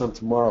today and some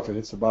tomorrow if it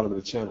hits the bottom of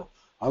the channel.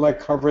 I like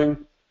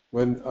covering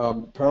when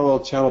parallel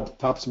channel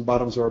tops and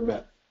bottoms are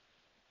met.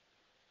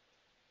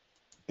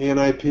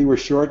 ANIP we're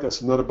short.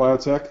 That's another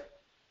biotech.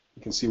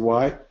 You can see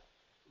why.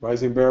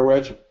 Rising bear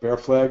wedge, bear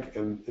flag,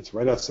 and it's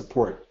right at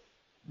support.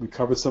 We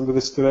covered some of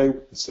this today.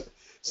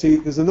 See,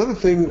 there's another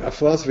thing, a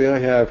philosophy I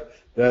have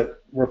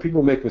where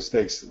people make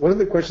mistakes. One of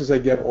the questions I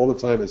get all the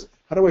time is,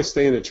 how do I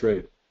stay in a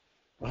trade?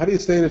 Well, how do you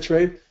stay in a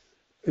trade?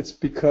 It's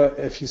because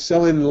if you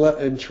sell in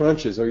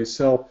tranches or you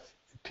sell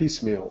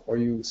piecemeal or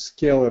you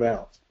scale it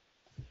out,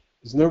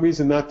 there's no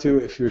reason not to,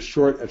 if you're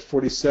short at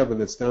 47,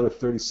 it's down at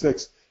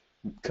 36,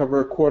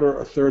 cover a quarter,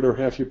 a third, or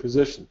half your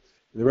position.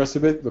 And the rest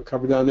of it, they'll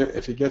cover down there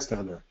if it gets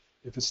down there.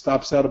 If it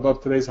stops out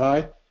above today's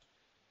high,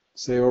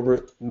 say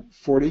over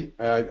 40,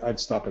 I'd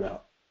stop it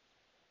out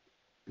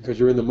because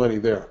you're in the money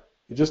there.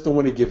 You just don't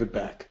want to give it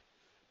back.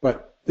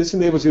 But this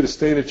enables you to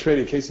stay in a trade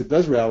in case it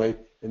does rally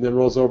and then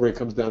rolls over and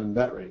comes down in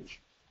that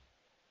range.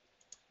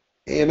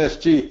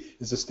 AMSG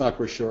is the stock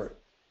we're short.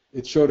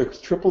 It showed a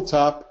triple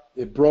top,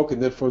 it broke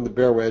and then formed the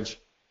bear wedge,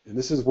 and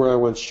this is where I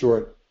went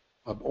short.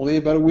 Only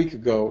about a week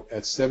ago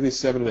at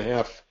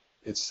 77.5,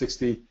 it's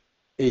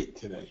 68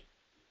 today.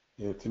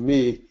 And to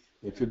me,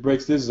 if it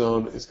breaks this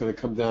zone, it's going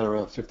to come down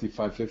around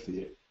 55,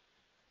 58.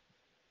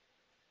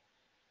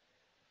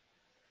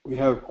 We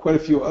have quite a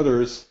few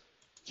others.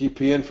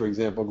 GPN, for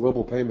example,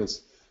 Global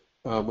Payments,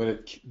 when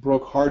it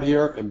broke hard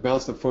here and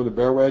bounced up from the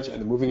bear wedge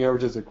and the moving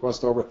averages had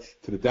crossed over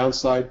to the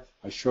downside,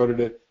 I shorted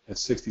it at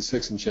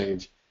 66 and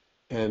change.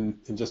 And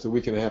in just a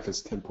week and a half,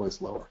 it's 10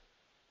 points lower.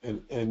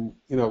 And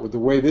you know, with the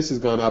way this has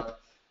gone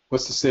up,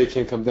 what's to say it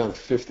can't come down to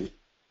 50?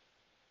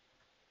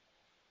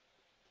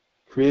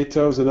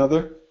 Creato's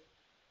another.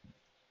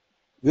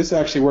 This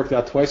actually worked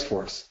out twice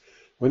for us.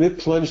 When it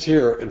plunged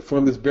here and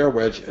formed this bear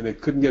wedge and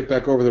it couldn't get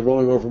back over the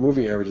rolling over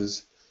moving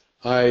averages,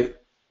 I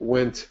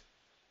went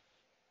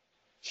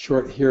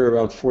short here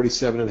around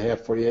 47.5,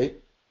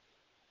 48.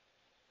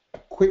 A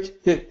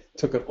quick hit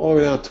took it all the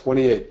way down to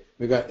 28.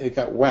 It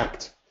got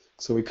whacked.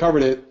 So we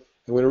covered it,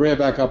 and when it ran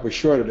back up, we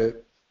shorted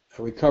it.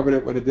 And we covered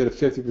it when it did a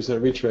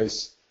 50%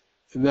 retrace.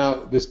 And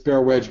now this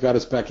bear wedge got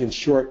us back in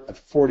short at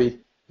 40.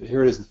 And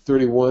here it is at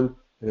 31.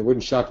 And it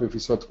wouldn't shock me if we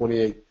saw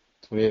 28,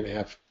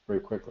 28.5 very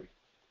quickly.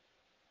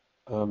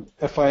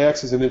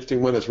 FIX is an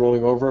interesting one that's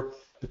rolling over.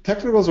 The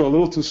technicals are a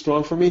little too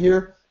strong for me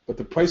here, but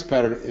the price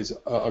pattern is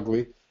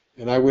ugly.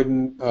 And I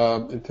wouldn't,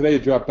 and today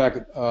it dropped back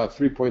at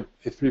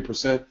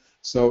 3.3%.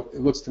 So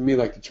it looks to me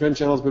like the trend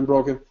channel has been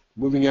broken,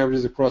 moving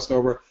averages have crossed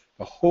over,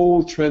 the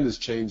whole trend has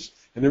changed.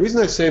 And the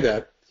reason I say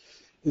that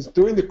is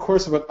during the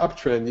course of an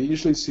uptrend, you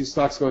usually see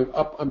stocks going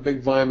up on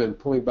big volume and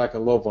pulling back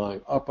on low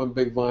volume, up on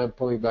big volume,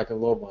 pulling back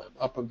on low volume,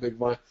 up on big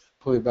volume,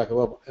 pulling back a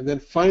level. And then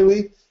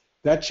finally,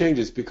 that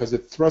changes because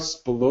it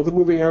thrusts below the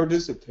moving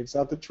averages. It takes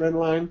out the trend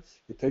line.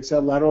 It takes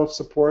out lateral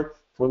support,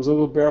 forms a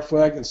little bear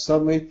flag, and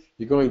suddenly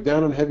you're going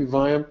down on heavy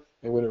volume.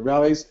 And when it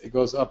rallies, it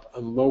goes up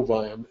on low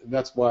volume. And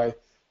that's why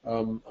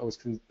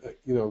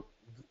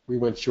we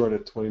went short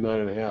at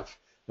 29.5.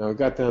 Now it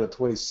got down to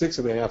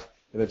 26.5,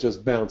 and it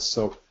just bounced.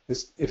 So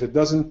if it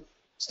doesn't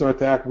start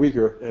to act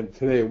weaker, and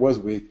today it was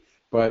weak,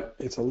 but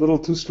it's a little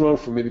too strong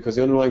for me because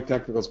the underlying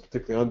technicals,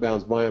 particularly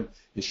unbalanced volume,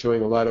 is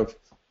showing a lot of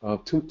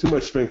too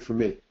much strength for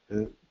me.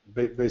 And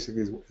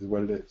basically is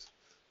what it is.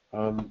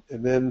 And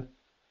then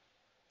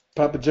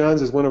Papa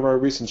John's is one of our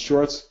recent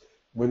shorts.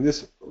 When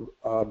this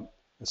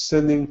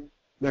ascending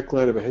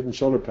neckline of a head and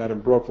shoulder pattern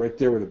broke right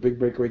there with a big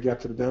breakaway gap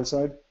to the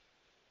downside,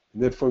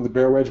 and then from the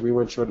bear wedge we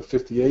went short at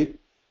 58,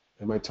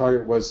 and my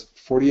target was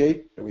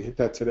 48, and we hit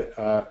that today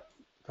a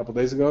couple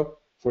days ago,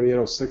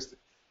 48.06,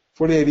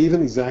 48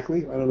 even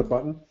exactly right on the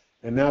button,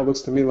 and now it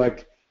looks to me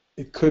like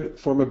it could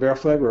form a bear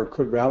flag or it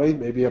could rally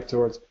maybe up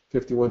towards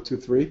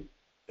 51.23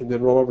 and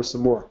then roll over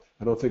some more.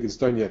 I don't think it's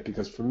done yet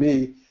because for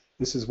me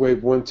this is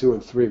wave 1, 2,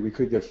 and 3. We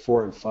could get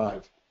 4 and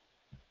 5.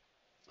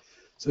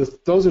 So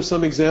those are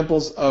some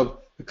examples of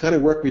the kind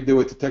of work we do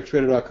at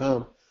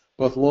detectrader.com,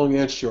 both long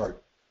and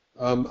short.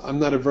 I'm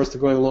not averse to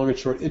going long and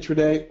short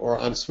intraday or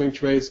on swing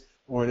trades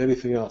or on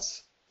anything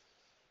else.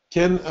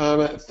 Ken,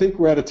 I think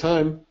we're out of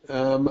time.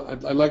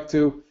 I'd like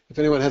to, if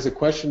anyone has a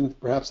question,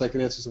 perhaps I can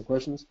answer some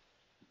questions.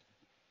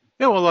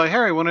 Yeah, well,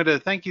 Harry, I wanted to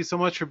thank you so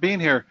much for being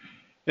here.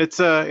 It's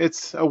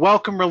a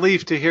welcome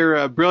relief to hear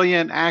a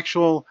brilliant,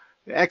 actual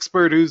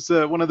expert who's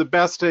one of the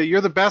best.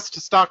 You're the best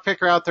stock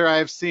picker out there I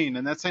have seen,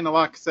 and that's saying a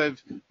lot because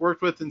I've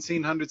worked with and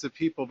seen hundreds of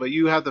people. But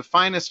you have the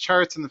finest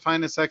charts and the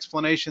finest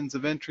explanations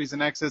of entries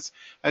and exits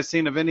I've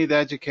seen of any of the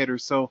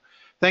educators. So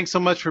thanks so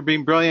much for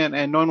being brilliant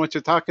and knowing what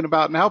you're talking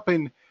about and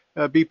helping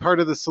be part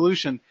of the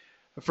solution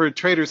for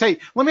traders. Hey,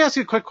 let me ask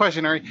you a quick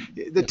question, Harry.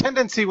 The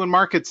tendency when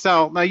markets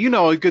sell, now you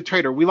know a good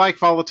trader, we like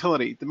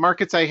volatility. The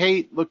markets I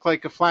hate look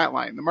like a flat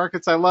line. The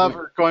markets I love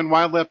are going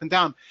wildly up and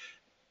down.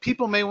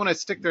 People may want to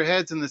stick their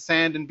heads in the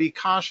sand and be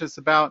cautious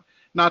about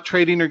not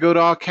trading or go to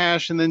all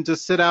cash and then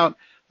just sit out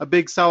a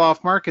big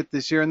sell-off market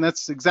this year. And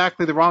that's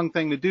exactly the wrong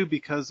thing to do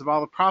because of all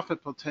the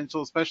profit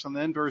potential, especially on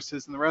the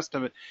inverses and the rest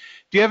of it.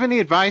 Do you have any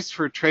advice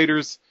for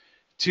traders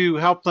to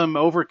help them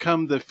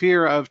overcome the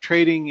fear of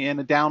trading in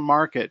a down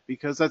market?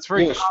 Because that's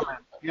very common. Sure.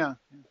 Yeah.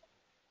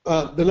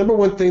 The number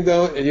one thing,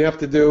 though, and you have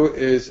to do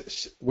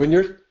is when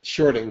you're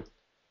shorting,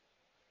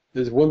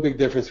 there's one big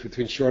difference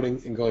between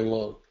shorting and going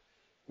long.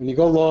 When you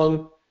go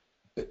long,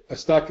 a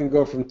stock can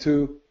go from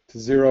 2 to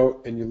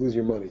 0 and you lose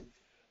your money.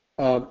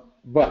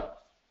 But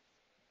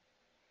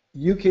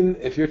you can,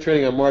 if you're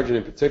trading on margin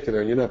in particular,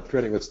 and you're not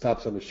trading with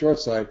stops on the short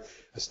side,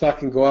 a stock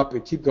can go up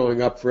and keep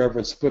going up forever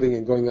and splitting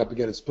and going up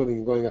again and splitting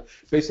and going up.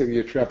 Basically,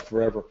 you're trapped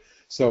forever.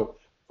 So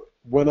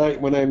when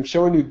I'm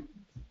showing you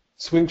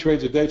swing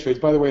trades or day trades,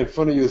 by the way, in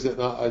front of you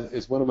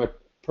is one of my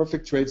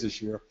perfect trades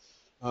this year.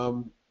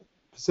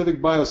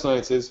 Pacific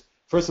Biosciences.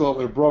 First of all,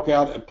 when it broke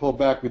out and pulled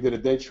back, we did a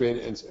day trade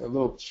and a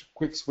little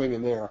quick swing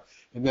in there.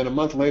 And then a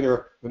month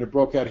later, when it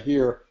broke out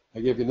here, I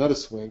gave you another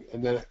swing.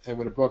 And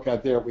when it broke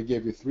out there, we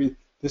gave you 3.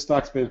 This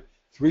stock's been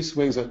 3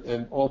 swings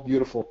and all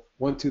beautiful.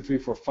 1, 2, 3,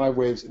 4, 5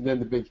 waves, and then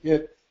the big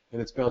hit, and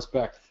it's bounced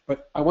back.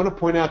 But I want to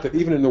point out that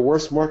even in the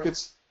worst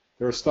markets,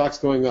 there are stocks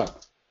going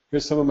up.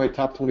 Here's some of my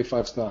top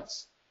 25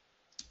 stocks.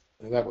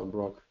 And that one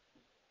broke.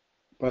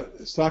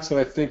 But stocks that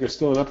I think are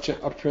still in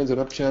uptrends and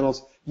up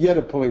channels, yet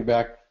are pulling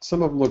back.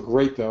 Some of them look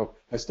great, though.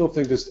 I still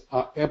think there's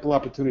ample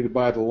opportunity to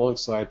buy at the long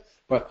side.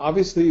 But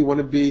obviously, you want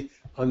to be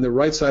on the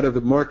right side of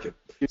the market.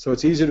 So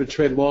it's easier to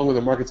trade long when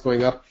the market's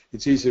going up.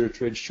 It's easier to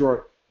trade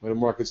short when the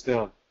market's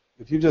down.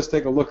 If you just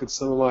take a look at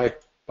some of my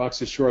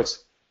box of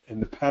shorts and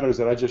the patterns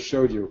that I just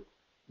showed you,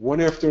 one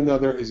after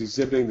another is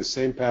exhibiting the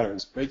same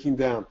patterns, breaking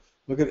down.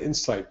 Look at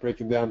Insight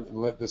breaking down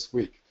this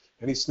week.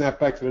 Any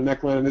snapback to the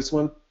neckline on this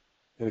one,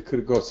 and it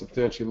could go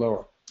substantially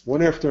lower.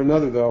 One after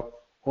another, though,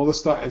 all the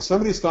stock, and some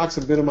of these stocks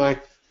have been in my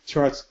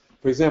charts.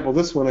 For example,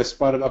 this one I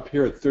spotted up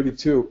here at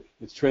 32.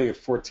 It's trading at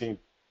 14.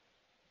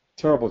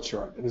 Terrible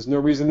chart, and there's no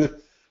reason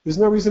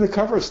to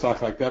cover a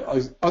stock like that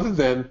other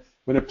than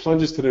when it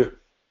plunges to the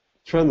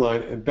trend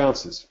line and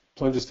bounces,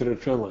 plunges to the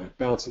trend line,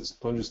 bounces,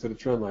 plunges to the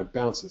trend line,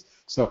 bounces.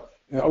 So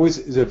it always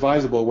is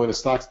advisable when a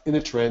stock's in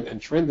a trend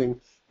and trending,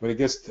 when it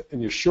gets to,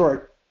 and you're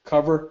short,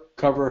 cover,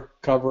 cover,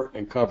 cover,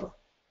 and cover.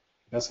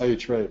 That's how you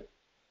trade.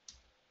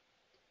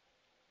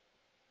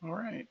 All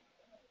right.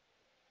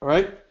 All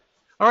right?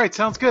 All right,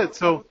 sounds good.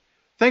 So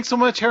thanks so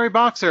much, Harry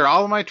Boxer.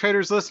 All of my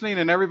traders listening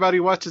and everybody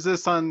who watches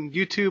this on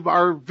YouTube.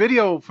 Our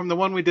video from the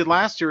one we did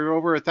last year, we were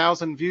over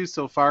 1,000 views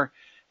so far,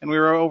 and we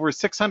were over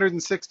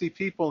 660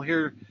 people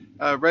here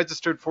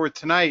registered for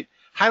tonight.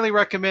 Highly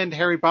recommend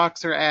Harry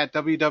Boxer at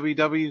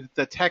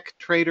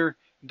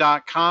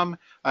www.thetechtrader.com.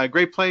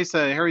 Great place.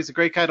 Harry's a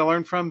great guy to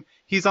learn from.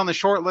 He's on the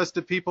short list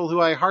of people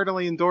who I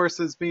heartily endorse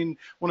as being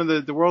one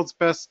of the world's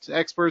best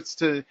experts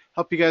to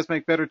help you guys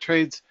make better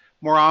trades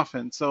more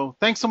often. So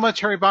thanks so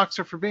much, Harry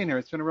Boxer, for being here.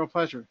 It's been a real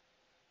pleasure.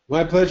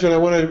 My pleasure, and I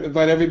want to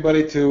invite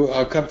everybody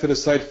to come to the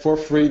site for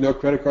free, no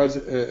credit cards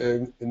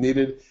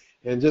needed,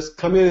 and just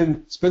come in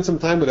and spend some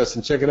time with us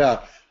and check it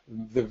out.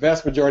 The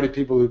vast majority of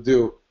people who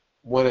do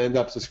want to end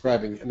up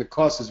subscribing, and the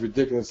cost is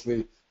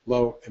ridiculously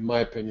low, in my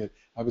opinion.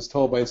 I was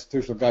told by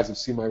institutional guys who've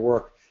seen my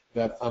work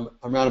that I'm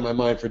out of my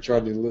mind for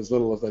charging as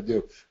little as I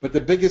do. But the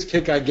biggest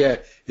kick I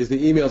get is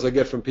the emails I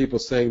get from people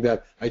saying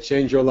that I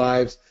changed their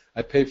lives,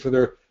 I paid for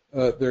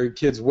their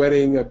kid's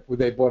wedding,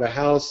 they bought a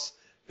house,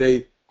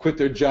 they quit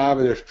their job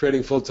and they're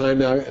trading full time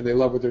now, and they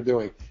love what they're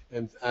doing.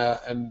 And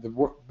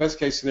the best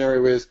case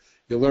scenario is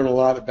you'll learn a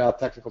lot about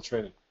technical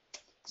training.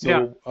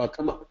 So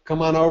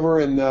come on over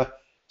and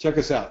check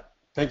us out.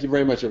 Thank you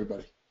very much,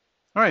 everybody.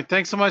 All right,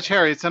 thanks so much,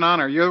 Harry. It's an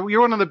honor.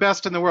 You're one of the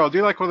best in the world.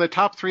 You're like one of the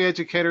top 3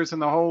 educators in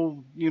the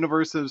whole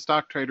universe of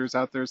stock traders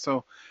out there.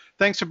 So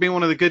thanks for being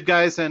one of the good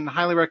guys, and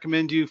highly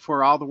recommend you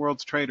for all the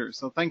world's traders.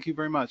 So thank you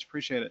very much.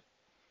 Appreciate it.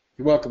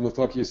 You're welcome. We'll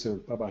talk to you soon.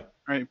 Bye-bye. All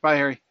right, bye,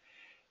 Harry.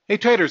 Hey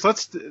traders,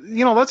 let's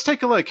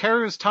take a look.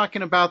 Harry was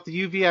talking about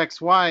the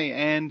UVXY,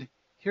 and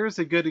here's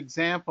a good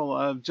example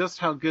of just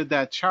how good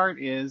that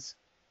chart is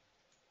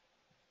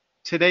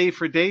today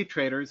for day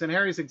traders. And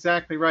Harry's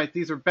exactly right.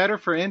 These are better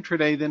for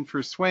intraday than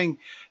for swing.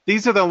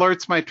 These are the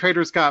alerts my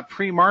traders got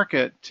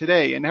pre-market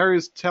today, and Harry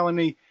was telling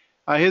me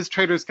his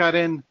traders got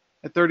in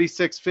at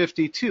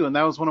 36.52, and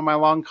that was one of my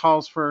long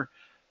calls for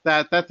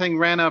that. That thing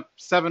ran up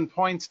 7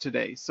 points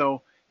today.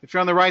 So if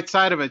you're on the right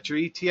side of it, your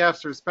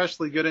ETFs are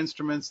especially good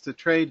instruments to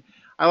trade.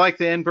 I like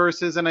the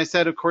inverses, and I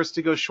said, of course,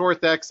 to go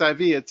short the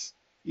XIV, it's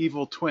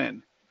evil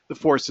twin. The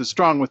force is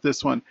strong with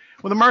this one.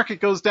 When the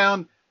market goes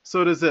down,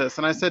 so does this.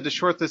 And I said to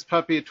short this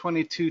puppy at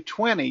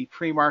 22.20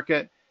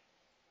 pre-market.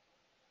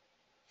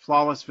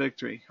 Flawless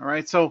victory. All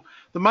right, so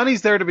the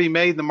money's there to be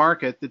made in the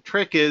market. The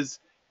trick is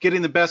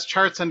getting the best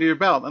charts under your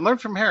belt. And learn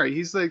from Harry.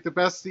 He's like the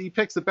best. He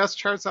picks the best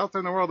charts out there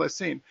in the world I've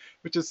seen,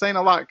 which is saying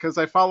a lot because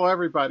I follow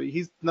everybody.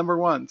 He's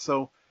 #1.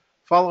 So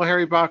follow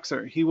Harry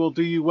Boxer. He will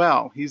do you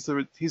well. He's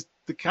the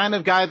kind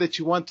of guy that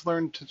you want to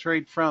learn to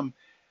trade from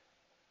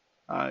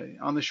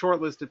on the short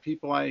list of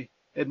people I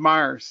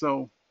admire.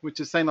 So,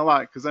 which is saying a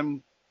lot because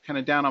I'm kind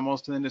of down on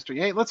most of the industry.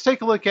 Hey, let's take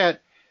a look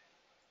at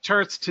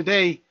charts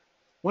today.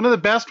 One of the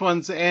best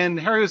ones, and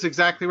Harry was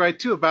exactly right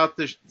too, about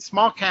the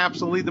small caps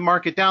will lead the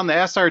market down. The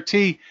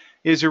SRT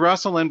is your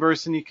Russell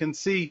inverse, and you can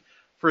see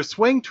for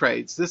swing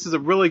trades, this is a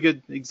really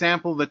good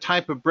example of the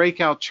type of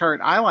breakout chart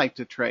I like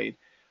to trade.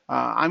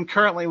 I'm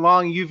currently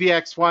long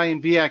UVXY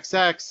and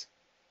VXX,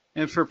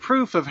 and for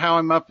proof of how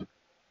I'm up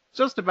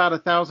just about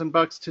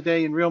 $1,000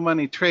 today in real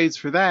money trades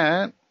for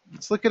that,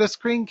 let's look at a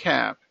screen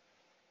cap.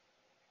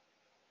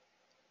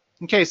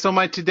 Okay, so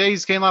my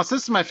today's gain loss,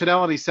 this is my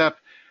Fidelity SEP.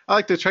 I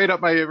like to trade up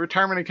my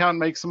retirement account and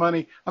make some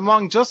money. I'm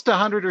long just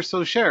 100 or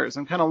so shares.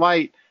 I'm kind of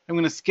light. I'm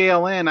going to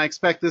scale in. I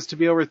expect this to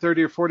be over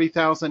 30 or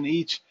 40,000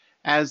 each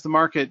as the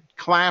market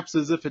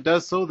collapses, if it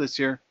does so this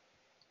year.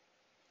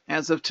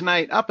 As of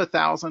tonight, up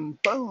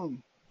 1,000.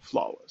 Boom,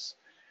 flawless.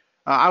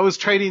 I was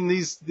trading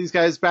these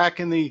guys back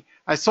in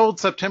I sold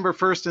September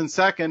 1st and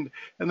 2nd,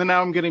 and then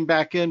now I'm getting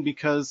back in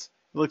because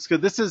it looks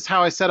good. This is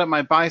how I set up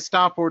my buy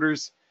stop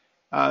orders.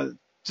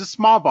 Just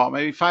small ball,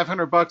 maybe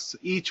 $500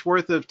 each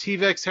worth of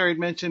TVIX, Harry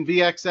mentioned,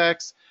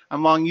 VXX.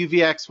 I'm long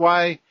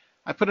UVXY.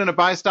 I put in a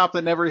buy stop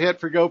that never hit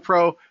for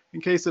GoPro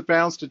in case it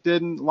bounced. It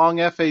didn't. Long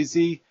FAZ,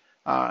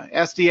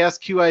 SDS,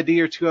 QID,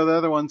 or 2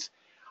 other ones.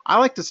 I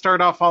like to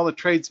start off all the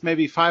trades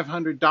maybe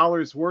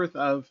 $500 worth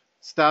of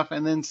stuff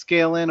and then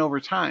scale in over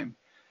time.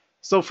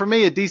 So for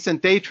me, a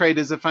decent day trade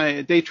is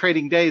a day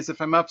trading day is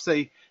if I'm up,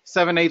 say,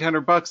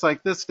 $700-800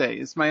 like this day.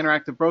 It's my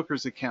Interactive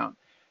Brokers account.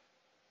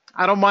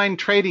 I don't mind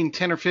trading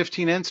 10 or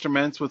 15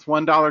 instruments with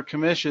 $1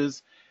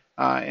 commissions,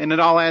 and it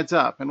all adds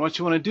up. And what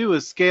you want to do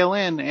is scale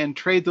in and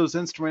trade those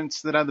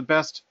instruments that have the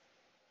best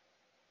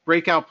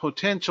breakout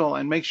potential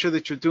and make sure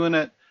that you're doing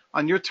it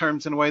on your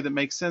terms in a way that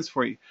makes sense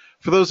for you.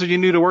 For those of you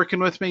new to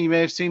working with me, you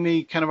may have seen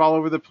me kind of all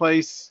over the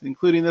place,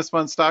 including this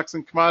month, Stocks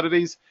and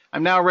Commodities.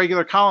 I'm now a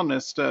regular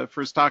columnist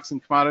for Stocks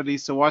and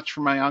Commodities, so watch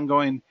for my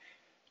ongoing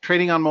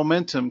Trading on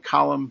Momentum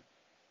column.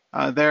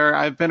 There,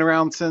 I've been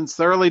around since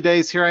the early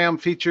days. Here I am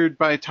featured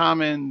by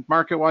Tom in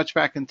Market Watch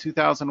back in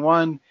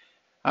 2001.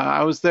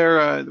 I was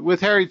there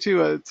with Harry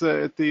too. It's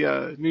at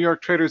the New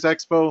York Traders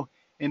Expo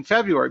in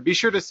February. Be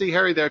sure to see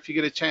Harry there if you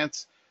get a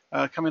chance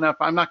coming up.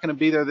 I'm not going to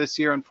be there this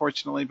year,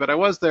 unfortunately, but I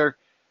was there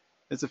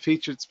as a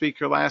featured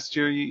speaker last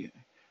year.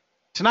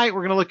 Tonight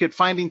we're going to look at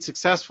finding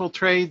successful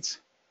trades,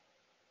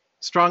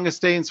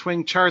 strongest day in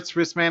swing charts,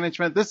 risk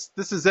management. This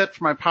is it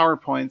for my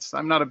PowerPoints.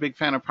 I'm not a big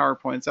fan of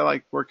PowerPoints. I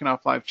like working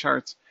off live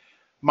charts.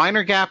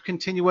 Minor gap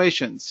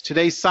continuations.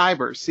 Today's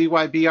cyber,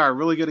 CYBR,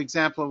 really good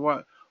example of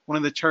what one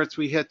of the charts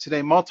we hit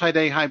today.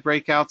 Multi-day high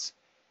breakouts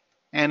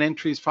and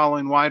entries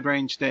following wide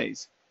range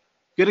days.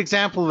 Good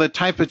example of the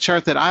type of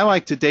chart that I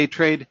like to day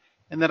trade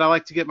and that I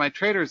like to get my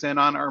traders in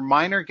on are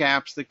minor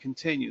gaps that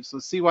continue. So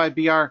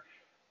CYBR,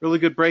 really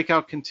good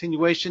breakout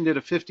continuation, did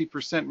a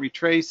 50%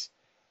 retrace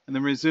and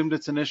then resumed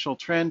its initial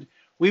trend.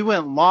 We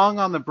went long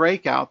on the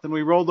breakout, then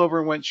we rolled over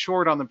and went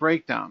short on the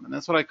breakdown. And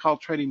that's what I call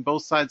trading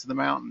both sides of the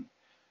mountain.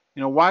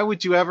 Why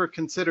would you ever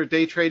consider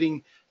day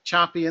trading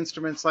choppy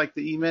instruments like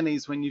the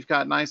E-minis when you've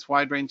got nice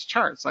wide range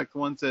charts like the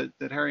ones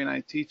that Harry and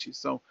I teach you?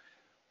 So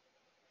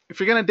if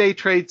you're going to day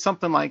trade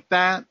something like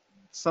that,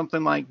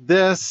 something like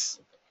this,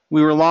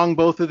 we were long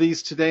both of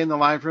these today in the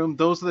live room.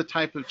 Those are the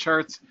type of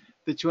charts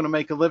that you want to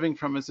make a living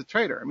from as a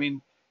trader. I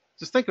mean,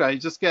 just think about it. You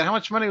just get, how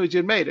much money would you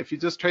have made if you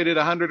just traded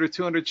 100 or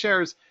 200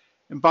 shares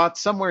and bought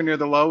somewhere near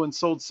the low and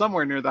sold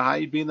somewhere near the high?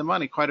 You'd be in the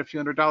money quite a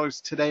few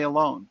 $100s today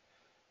alone.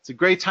 It's a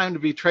great time to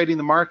be trading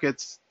the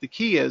markets. The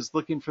key is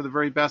looking for the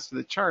very best of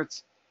the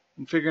charts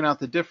and figuring out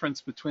the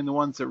difference between the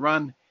ones that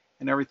run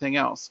and everything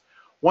else.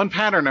 One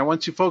pattern I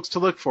want you folks to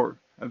look for,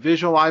 a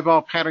visual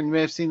eyeball pattern. You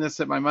may have seen this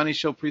at my Money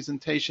Show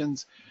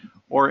presentations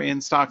or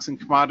in Stocks and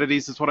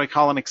Commodities. It's what I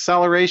call an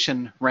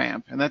acceleration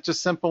ramp, and that's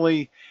just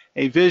simply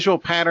a visual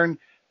pattern.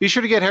 Be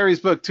sure to get Harry's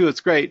book too, it's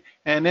great.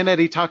 And in it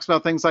he talks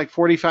about things like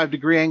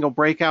 45-degree angle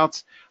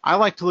breakouts. I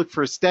like to look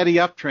for a steady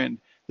uptrend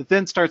that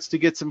then starts to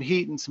get some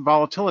heat and some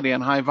volatility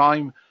on high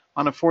volume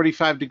on a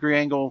 45-degree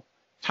angle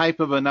type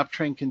of an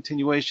uptrend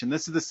continuation.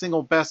 This is the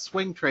single best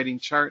swing trading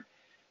chart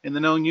in the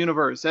known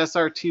universe.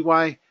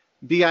 SRTY,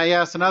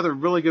 BIS, another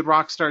really good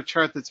rock star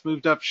chart that's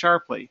moved up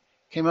sharply.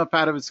 Came up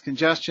out of its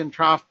congestion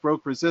trough,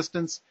 broke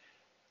resistance,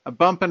 a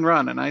bump and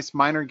run, a nice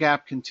minor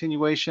gap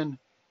continuation,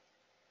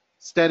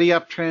 steady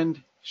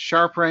uptrend,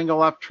 sharper angle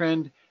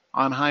uptrend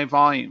on high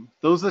volume.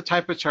 Those are the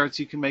type of charts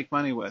you can make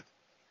money with.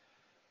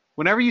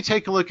 Whenever you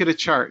take a look at a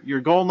chart,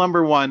 your goal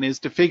number one is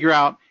to figure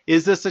out,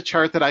 is this a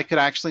chart that I could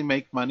actually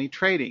make money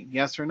trading?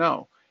 Yes or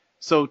no?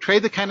 So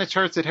trade the kind of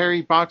charts that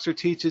Harry Boxer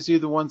teaches you,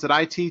 the ones that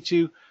I teach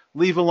you.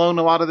 Leave alone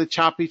a lot of the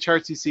choppy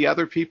charts you see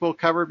other people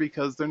cover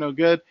because they're no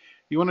good.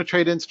 You want to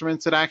trade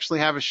instruments that actually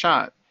have a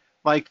shot,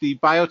 like the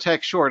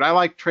biotech short. I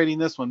like trading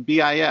this one,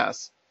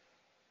 BIS.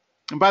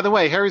 And by the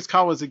way, Harry's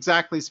call was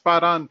exactly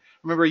spot on.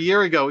 Remember a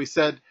year ago he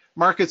said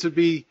markets would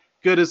be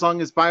good as long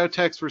as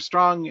biotechs were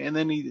strong, and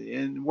then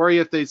and worry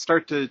if they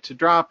start to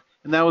drop,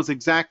 and that was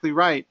exactly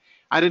right.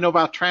 I didn't know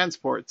about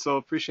transport, so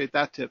appreciate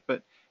that tip.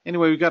 But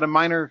anyway, we've got a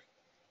minor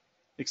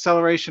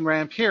acceleration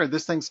ramp here.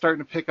 This thing's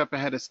starting to pick up a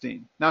head of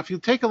steam. Now, if you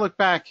take a look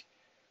back,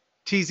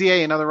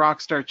 TZA, another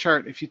rockstar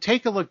chart, if you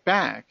take a look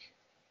back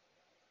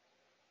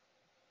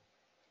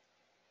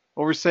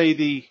over, say,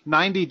 the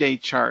 90-day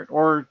chart,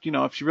 or,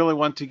 if you really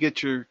want to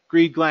get your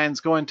greed glands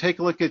going, take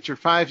a look at your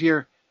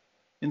 5-year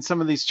in some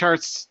of these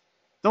charts.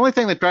 The only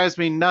thing that drives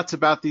me nuts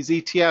about these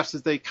ETFs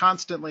is they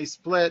constantly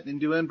split and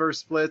do inverse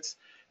splits.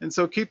 And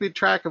so keeping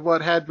track of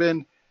what had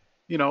been,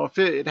 if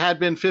it had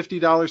been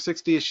 $50,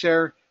 $60 a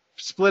share,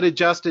 split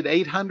adjusted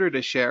 $800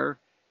 a share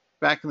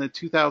back in the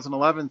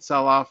 2011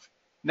 sell-off,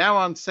 now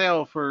on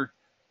sale for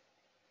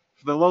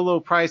the low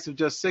price of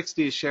just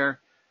 $60 a share.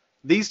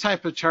 These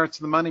type of charts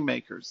are the money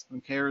makers,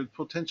 okay, or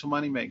potential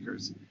money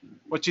makers.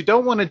 What you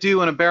don't want to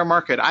do in a bear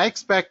market, I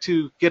expect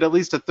to get at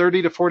least a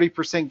 30 to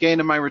 40% gain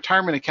in my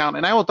retirement account,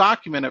 and I will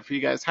document it for you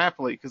guys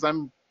happily because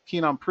I'm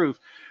keen on proof.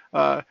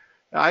 I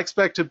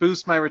expect to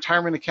boost my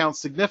retirement account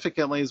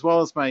significantly as well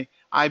as my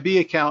IB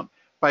account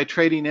by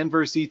trading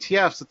inverse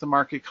ETFs if the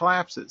market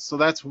collapses. So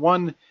that's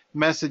one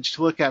message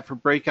to look at for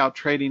breakout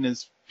trading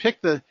is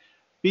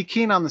be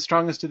keen on the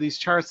strongest of these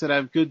charts that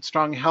have good,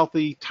 strong,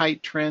 healthy,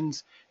 tight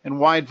trends and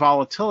wide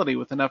volatility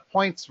with enough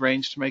points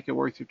range to make it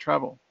worth your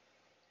trouble.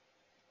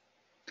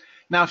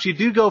 Now, if you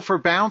do go for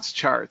bounce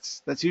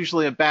charts, that's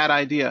usually a bad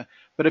idea.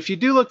 But if you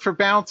do look for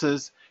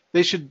bounces,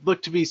 they should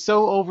look to be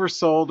so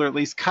oversold or at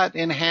least cut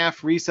in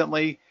half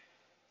recently.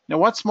 Now,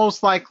 what's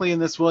most likely in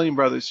this Williams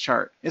Brothers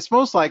chart? It's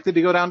most likely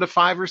to go down to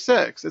 5 or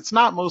 6. It's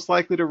not most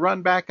likely to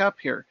run back up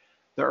here.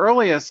 The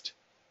earliest,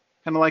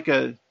 kind of like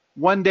a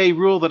one-day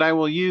rule that I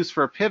will use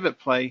for a pivot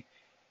play,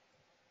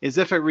 is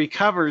if it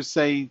recovers,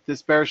 say,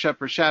 this bearish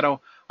upper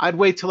shadow, I'd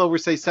wait till over,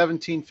 say,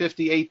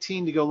 1750,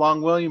 18 to go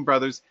long Williams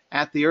Brothers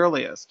at the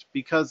earliest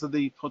because of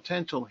the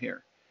potential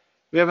here.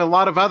 We have a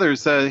lot of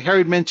others.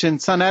 Harry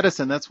mentioned Sun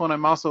Edison. That's one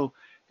I'm also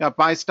got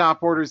buy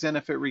stop orders in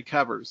if it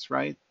recovers,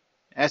 right?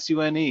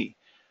 SUNE.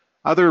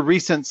 Other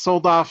recent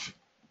sold off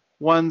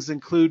ones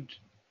include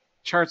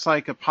charts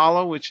like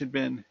Apollo, which had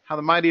been How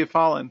the Mighty Have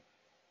Fallen.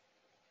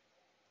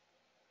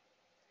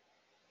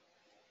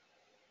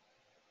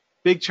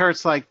 Big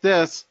charts like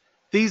this,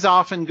 these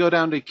often go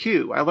down to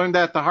Q. I learned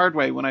that the hard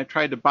way when I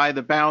tried to buy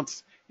the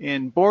bounce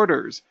in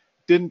Borders.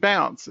 Didn't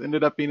bounce,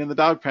 ended up being in the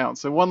dog pound.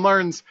 So one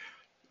learns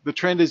the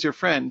trend is your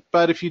friend.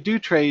 But if you do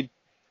trade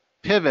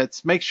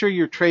pivots, make sure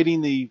you're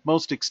trading the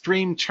most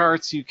extreme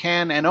charts you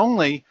can and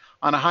only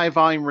on a high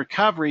volume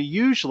recovery.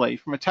 Usually,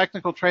 from a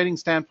technical trading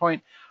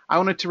standpoint, I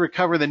want it to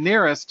recover the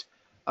nearest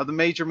of the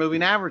major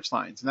moving average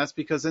lines. And that's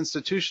because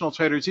institutional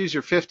traders use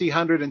your 50,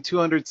 100, and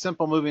 200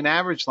 simple moving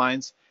average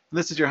lines. And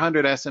this is your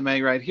 100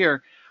 SMA right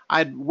here.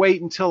 I'd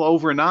wait until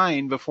over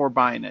 9 before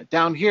buying it.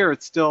 Down here,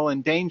 it's still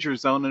in danger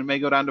zone and it may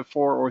go down to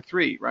 4 or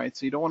 3, right?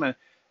 So you don't want to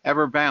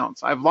ever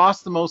bounce. I've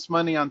lost the most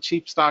money on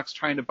cheap stocks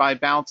trying to buy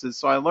bounces,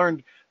 so I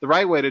learned the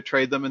right way to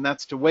trade them, and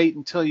that's to wait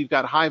until you've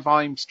got high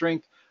volume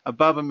strength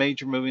above a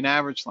major moving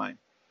average line.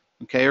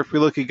 Okay, or if we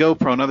look at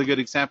GoPro, another good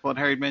example that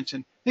Harry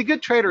mentioned, the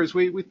good traders,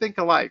 we think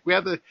alike. We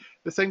have the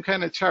same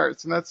kind of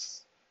charts, and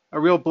that's a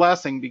real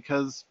blessing,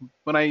 because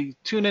when I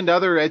tune into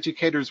other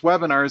educators'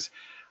 webinars,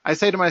 I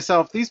say to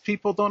myself, these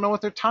people don't know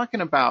what they're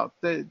talking about.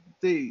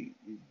 The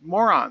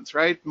morons,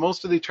 right?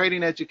 Most of the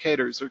trading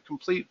educators are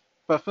complete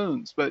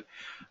buffoons, but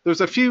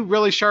there's a few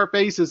really sharp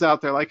aces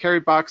out there, like Harry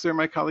Boxer,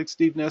 my colleague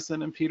Steve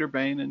Nissen, and Peter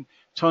Bain, and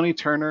Tony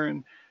Turner,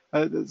 and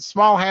a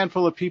small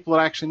handful of people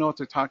that actually know what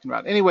they're talking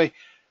about. Anyway,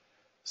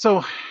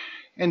 so,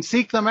 and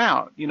seek them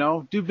out,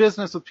 do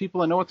business with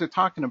people that know what they're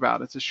talking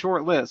about. It's a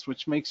short list,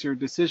 which makes your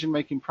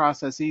decision-making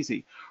process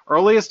easy.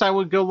 Earliest I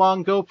would go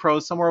long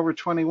GoPro somewhere over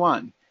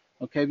 21,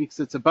 okay, because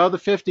it's above the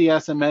 50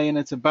 SMA and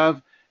it's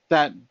above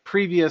that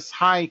previous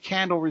high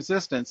candle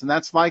resistance, and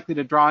that's likely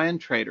to draw in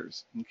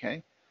traders,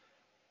 okay.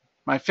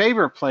 My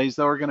favorite plays,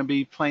 though, are going to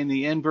be playing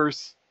the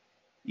inverse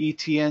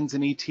ETNs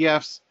and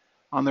ETFs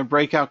on their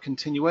breakout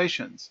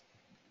continuations.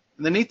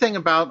 And the neat thing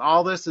about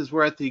all this is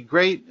we're at a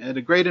great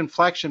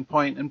inflection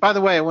point. And by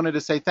the way, I wanted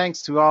to say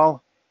thanks to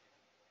all.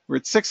 We're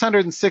at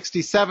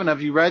 667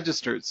 of you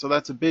registered, so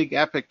that's a big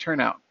epic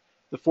turnout.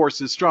 The force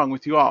is strong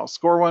with you all.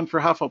 Score one for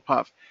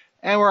Hufflepuff.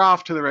 And we're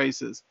off to the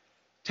races.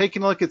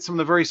 Taking a look at some of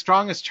the very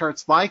strongest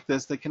charts like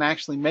this that can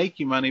actually make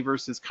you money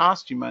versus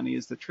cost you money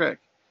is the trick.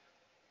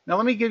 Now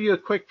let me give you a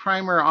quick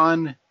primer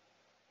on,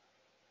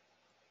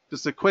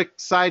 just a quick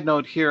side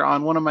note here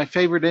on one of my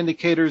favorite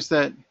indicators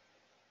that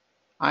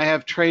I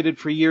have traded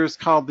for years,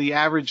 called the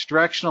average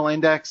directional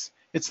index.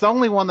 It's the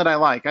only one that I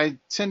like. I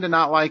tend to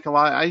not like a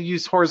lot. I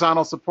use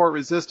horizontal support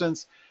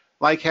resistance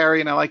like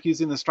Harry, and I like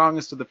using the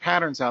strongest of the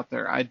patterns out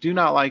there. I do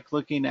not like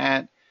looking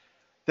at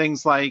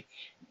things like,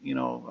 a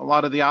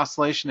lot of the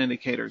oscillation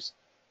indicators.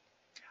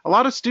 A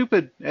lot of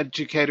stupid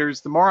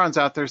educators, the morons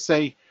out there,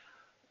 say,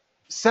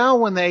 sell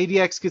when the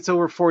ADX gets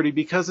over 40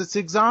 because it's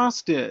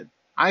exhausted.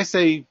 I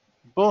say,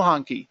 bull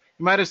honky.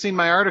 You might have seen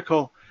my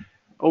article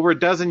over a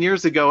dozen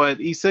years ago at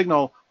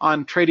eSignal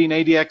on trading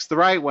ADX the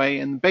right way,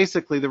 and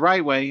basically the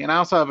right way. And I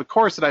also have a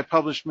course that I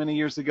published many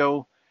years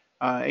ago,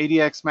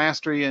 ADX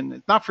Mastery, and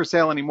it's not for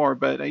sale anymore,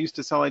 but I used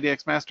to sell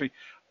ADX Mastery.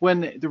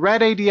 When the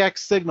red ADX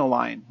signal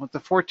line with the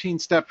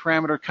 14-step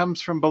parameter comes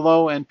from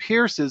below and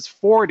pierces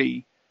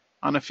 40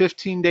 on a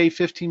 15-day,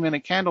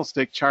 15-minute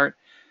candlestick chart,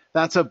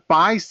 that's a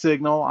buy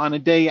signal on a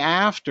day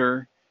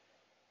after,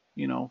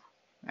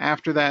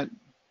 after that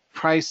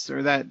price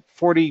or that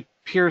 40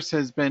 pierce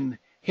has been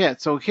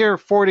hit. So here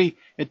 40,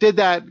 it did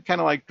that, kind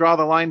of like draw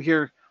the line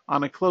here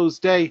on a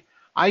closed day.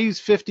 I use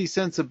 50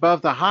 cents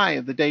above the high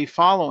of the day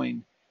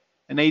following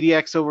an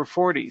ADX over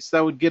 40. So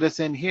that would get us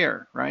in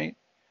here, right?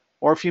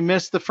 Or if you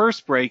missed the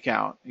first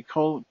breakout, it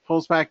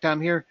pulls back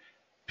down here,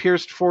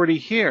 pierced 40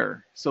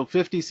 here. So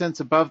 50 cents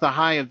above the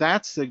high of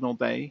that signal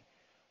day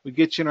would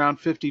get you around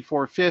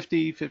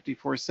 54.50,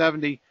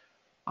 54.70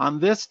 on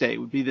this day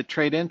would be the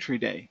trade entry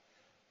day.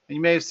 And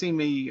you may have seen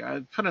me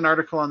put an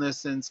article on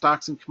this in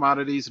Stocks and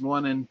Commodities and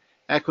one in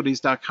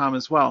equities.com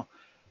as well.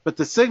 But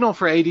the signal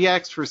for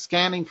ADX for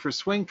scanning for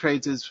swing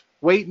trades is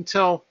wait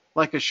until,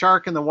 like a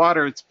shark in the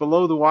water, it's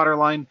below the water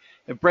line.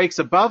 It breaks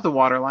above the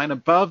water line,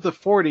 above the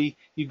 40.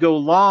 You go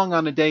long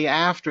on a day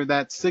after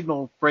that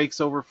signal breaks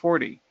over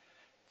 40.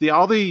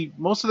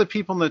 Most of the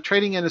people in the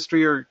trading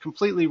industry are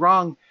completely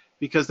wrong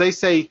because they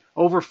say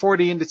over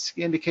 40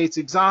 indicates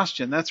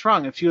exhaustion. That's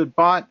wrong. If you had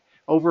bought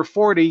over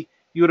 40,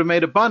 you would have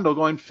made a bundle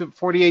going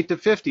 48 to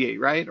 58,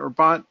 right? Or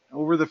bought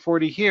over the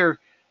 40 here,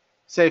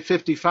 say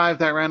 55,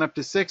 that ran up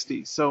to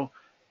 60. So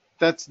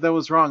that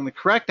was wrong. The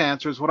correct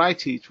answer is what I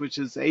teach, which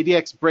is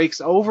ADX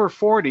breaks over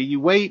 40. You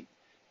wait.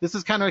 This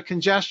is kind of a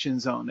congestion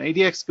zone.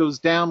 ADX goes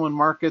down when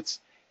markets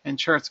and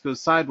charts go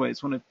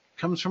sideways. When it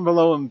comes from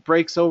below and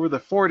breaks over the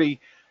 40,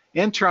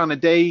 enter on a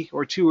day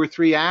or two or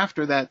three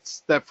after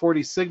that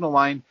 40 signal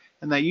line,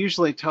 and that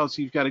usually tells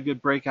you you've got a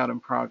good breakout in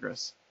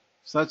progress.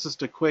 So that's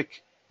just a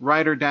quick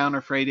writer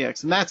downer for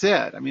ADX, and that's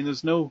it. I mean,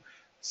 there's no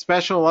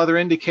special other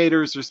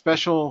indicators or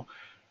special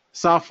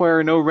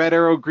software, no red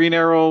arrow, green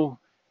arrow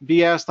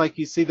BS like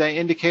you see the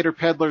indicator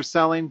peddlers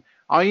selling.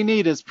 All you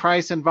need is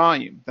price and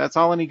volume. That's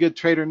all any good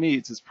trader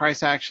needs, is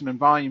price, action, and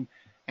volume.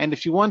 And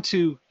if you want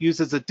to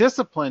use as a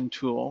discipline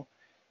tool,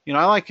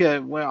 I like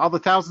all the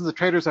thousands of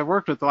traders I've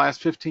worked with the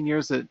last 15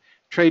 years at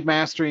Trade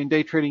Mastery and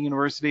Day Trading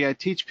University, I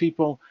teach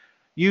people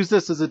use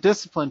this as a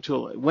discipline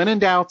tool. When in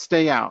doubt,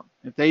 stay out.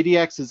 If the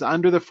ADX is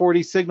under the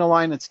 40 signal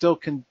line, it's still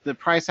the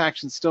price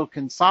action is still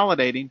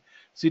consolidating,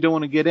 so you don't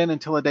want to get in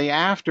until a day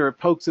after it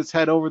pokes its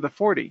head over the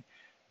 40.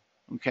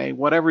 Okay,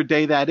 whatever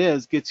day that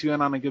is gets you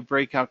in on a good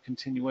breakout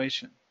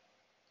continuation.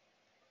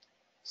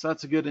 So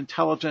that's a good,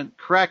 intelligent,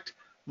 correct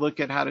look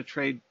at how to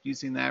trade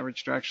using the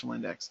average directional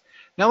index.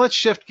 Now let's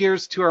shift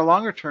gears to our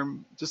longer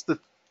term, just the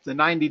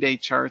 90-day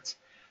charts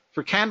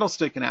for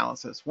candlestick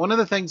analysis. One of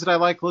the things that I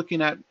like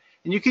looking at,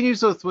 and you can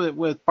use this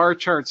with bar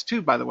charts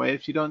too, by the way,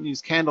 if you don't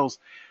use candles,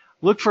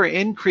 look for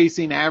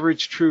increasing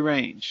average true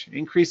range,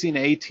 increasing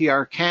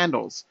ATR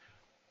candles.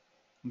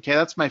 Okay,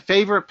 that's my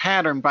favorite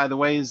pattern, by the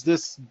way, is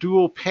this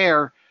dual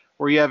pair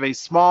where you have a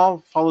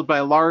small followed by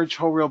a large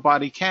whole real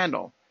body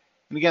candle.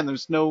 And again,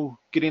 there's no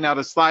getting out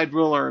a slide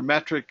rule or a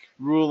metric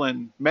rule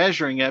and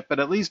measuring it, but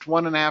at least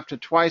 1.5 to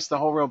twice the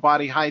whole real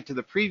body height to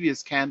the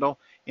previous candle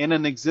in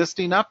an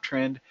existing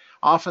uptrend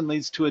often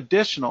leads to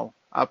additional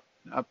up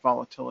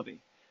volatility.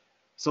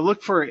 So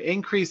look for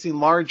increasing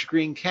large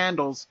green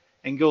candles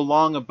and go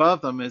long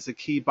above them as a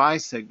key buy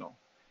signal.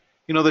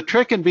 You know, the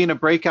trick in being a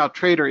breakout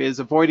trader is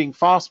avoiding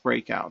false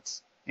breakouts.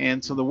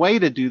 And so the way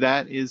to do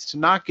that is to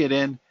not get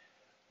in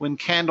when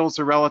candles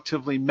are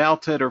relatively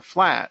melted or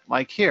flat,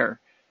 like here.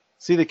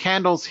 See, the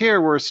candles here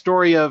were a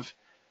story of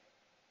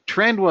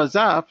trend was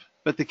up,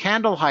 but the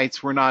candle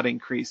heights were not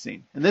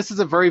increasing. And this is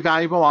a very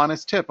valuable,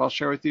 honest tip I'll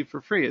share with you for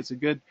free. It's a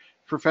good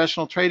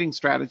professional trading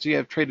strategy.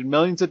 I've traded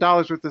millions of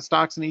dollars worth of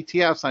stocks and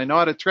ETFs. I know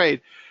how to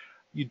trade.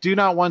 You do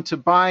not want to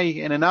buy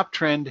in an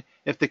uptrend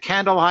if the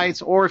candle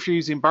heights, or if you're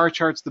using bar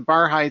charts, the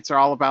bar heights are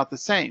all about the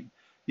same,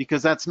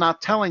 because that's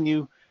not telling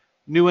you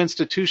new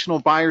institutional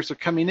buyers are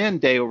coming in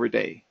day over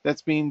day.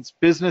 That means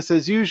business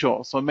as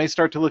usual. So it may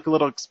start to look a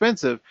little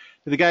expensive.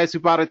 To the guys who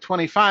bought at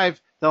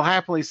 25, they'll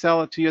happily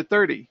sell it to you at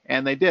 30,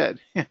 and they did.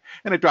 And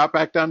it dropped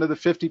back down to the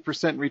 50%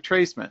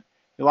 retracement.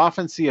 You'll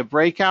often see a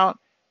breakout,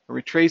 a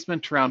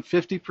retracement to around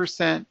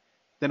 50%,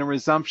 then a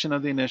resumption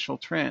of the initial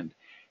trend.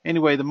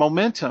 Anyway, the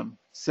momentum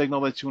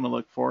signal that you want to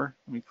look for,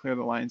 let me clear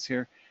the lines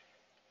here,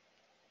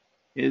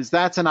 is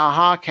that's an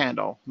aha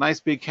candle,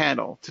 nice big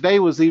candle. Today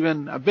was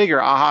even a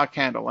bigger aha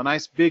candle. A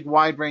nice big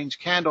wide range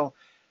candle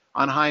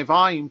on high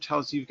volume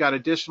tells you you've got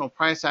additional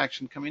price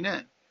action coming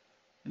in.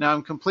 Now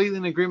I'm completely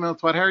in agreement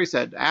with what Harry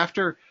said.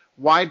 After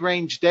wide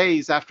range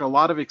days, after a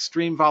lot of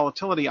extreme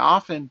volatility,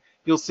 often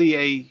you'll see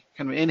a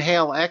kind of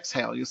inhale,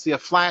 exhale. You'll see a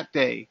flat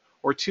day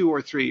or 2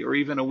 or 3 or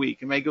even a week.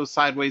 It may go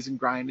sideways and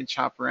grind and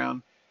chop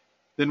around,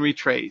 then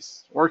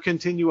retrace or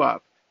continue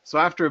up. So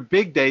after a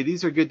big day,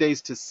 these are good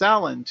days to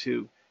sell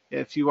into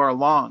if you are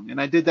long.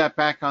 And I did that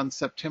back on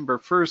September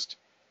 1st,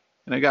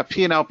 and I got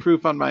P&L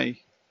proof on my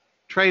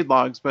trade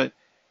logs. But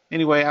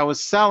anyway, I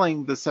was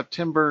selling the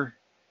September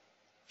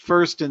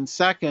 1st and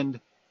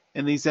 2nd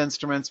in these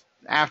instruments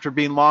after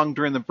being long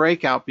during the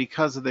breakout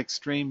because of the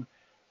extreme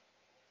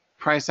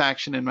price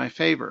action in my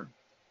favor.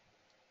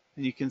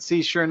 And you can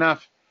see, sure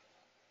enough,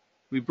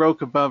 we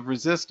broke above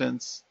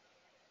resistance.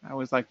 I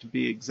always like to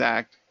be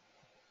exact.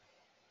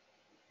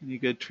 Any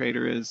good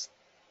trader is.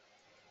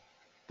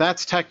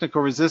 That's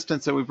technical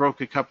resistance that we broke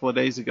a couple of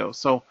days ago.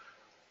 So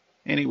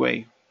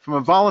anyway, from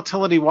a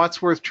volatility,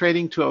 what's worth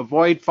trading to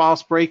avoid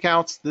false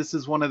breakouts? This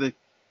is one of the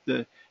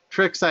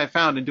tricks I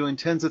found in doing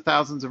tens of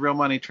thousands of real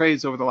money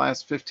trades over the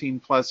last 15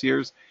 plus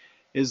years,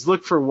 is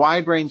look for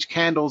wide range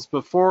candles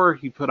before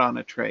you put on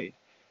a trade.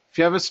 If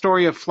you have a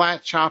story of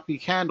flat choppy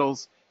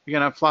candles, you're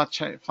going to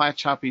have flat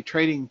choppy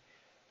trading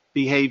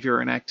behavior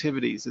and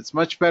activities. It's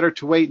much better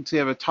to wait until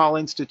you have a tall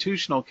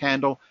institutional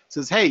candle that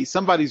says, hey,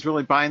 somebody's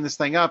really buying this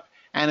thing up,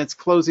 and it's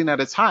closing at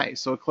its high,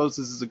 so it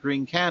closes as a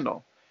green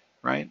candle,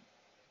 right?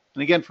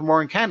 And again, for more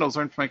on candles,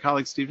 learn from my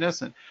colleague Steve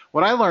Nissen.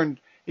 What I learned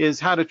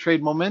is how to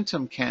trade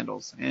momentum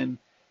candles, and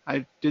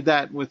I did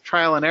that with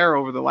trial and error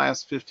over the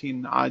last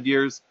 15 odd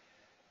years.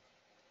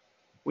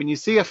 When you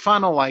see a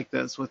funnel like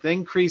this with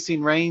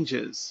increasing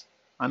ranges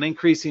on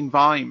increasing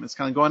volume, it's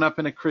kind of going up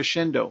in a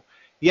crescendo.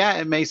 Yeah,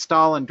 it may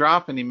stall and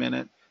drop any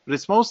minute, but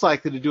it's most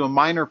likely to do a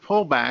minor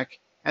pullback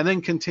and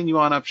then continue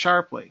on up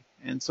sharply.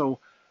 And so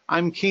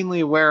I'm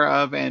keenly aware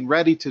of and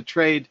ready to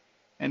trade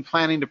and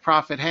planning to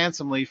profit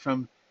handsomely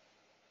from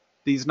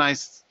these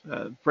nice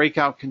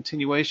breakout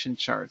continuation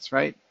charts,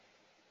 right?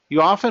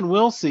 You often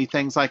will see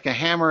things like a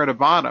hammer at a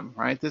bottom,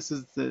 right? This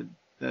is the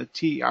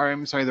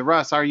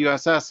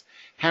RUSS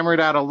hammered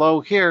out a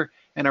low here,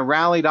 and it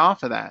rallied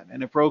off of that,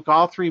 and it broke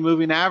all 3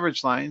 moving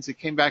average lines. It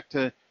came back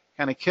to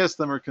kind of kiss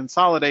them or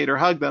consolidate or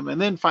hug them,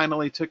 and then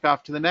finally took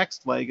off to the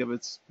next leg of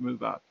its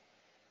move up.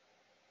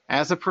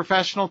 As a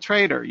professional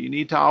trader, you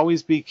need to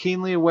always be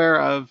keenly aware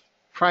of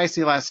price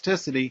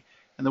elasticity,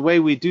 and the way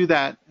we do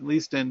that, at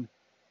least in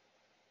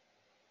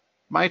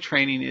my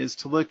training, is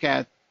to look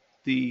at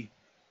the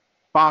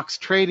box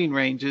trading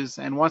ranges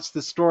and what's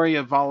the story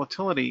of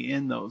volatility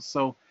in those.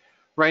 So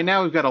right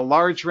now we've got a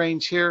large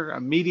range here,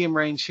 a medium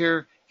range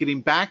here,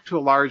 getting back to a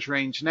large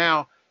range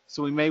now,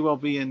 so we may well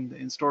be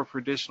in store for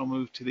additional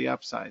move to the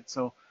upside.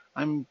 So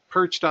I'm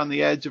perched on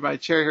the edge of my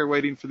chair here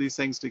waiting for these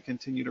things to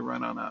continue to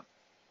run on up.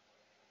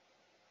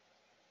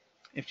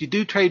 If you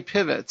do trade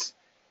pivots,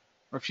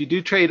 or if you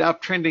do trade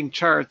uptrending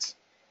charts,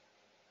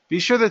 be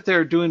sure that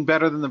they're doing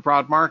better than the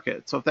broad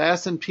market. So if the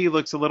S&P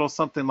looks a little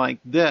something like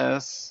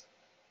this,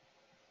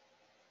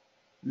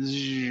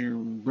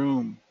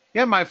 boom,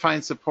 yeah, it might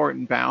find support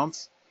and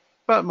bounce,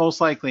 but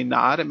most likely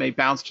not. It may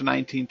bounce to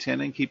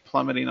 1910 and keep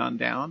plummeting on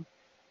down.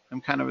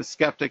 I'm kind of a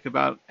skeptic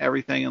about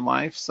everything in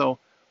life. So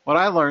what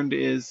I learned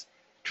is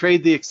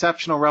trade the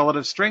exceptional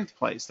relative strength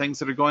plays, things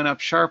that are going up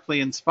sharply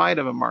in spite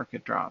of a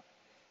market drop.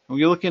 When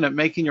you're looking at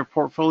making your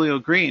portfolio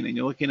green and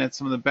you're looking at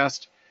some of the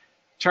best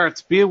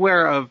charts, be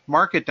aware of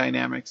market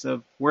dynamics,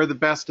 of where the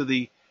best of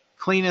the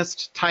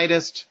cleanest,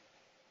 tightest,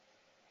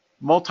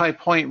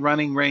 multi-point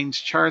running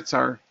range charts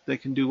are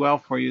that can do well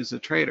for you as a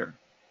trader.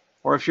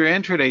 Or if you're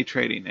intraday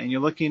trading and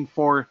you're looking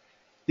for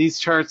these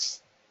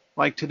charts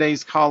like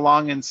today's call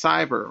long in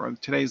cyber or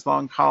today's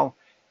long call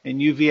in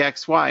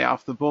UVXY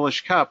off the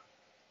bullish cup,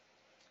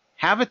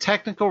 have a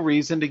technical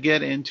reason to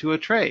get into a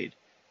trade.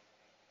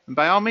 And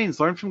by all means,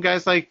 learn from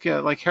guys like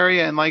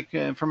Harry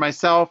and from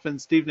myself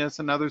and Steve Niss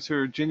and others who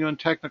are genuine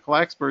technical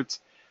experts.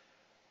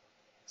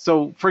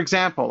 So, for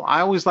example,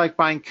 I always like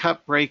buying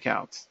cup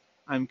breakouts.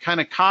 I'm kind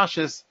of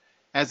cautious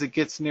as it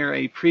gets near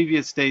a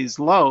previous day's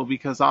low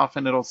because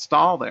often it'll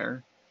stall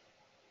there.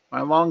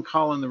 My long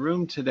call in the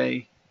room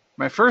today,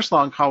 my first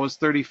long call was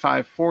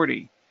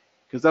 35.40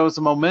 because that was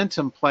a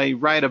momentum play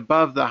right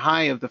above the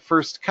high of the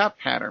first cup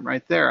pattern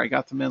right there. I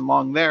got them in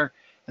long there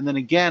and then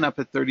again up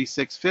at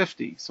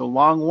 36.50. So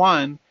long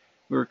one,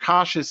 we were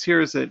cautious here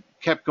as it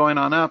kept going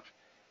on up,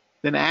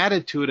 then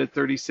added to it at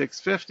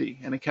 36.50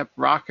 and it kept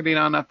rocketing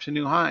on up to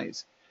new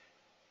highs.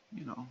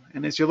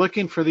 And as you're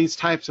looking for these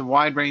types of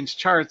wide range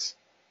charts,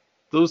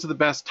 those are the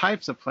best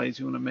types of plays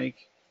you want to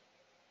make,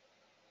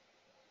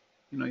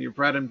 your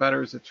bread and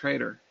butter as a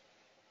trader.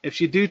 If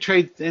you do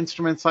trade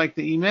instruments like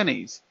the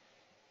E-minis,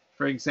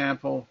 for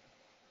example,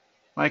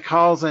 my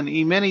calls in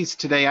E-minis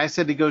today, I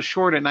said to go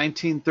short at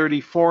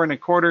 1934 and a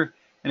quarter,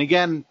 and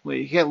again,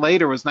 we hit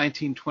later was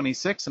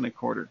 1926 and a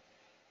quarter.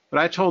 But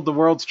I told the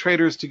world's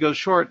traders to go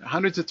short,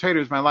 hundreds of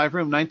traders, my live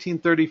room,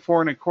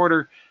 1934 and a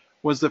quarter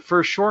was the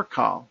first short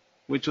call,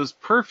 which was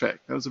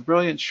perfect. That was a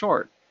brilliant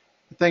short.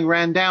 The thing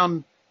ran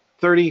down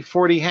 30,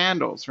 40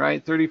 handles,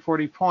 right? 30,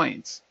 40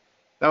 points.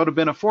 That would have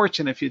been a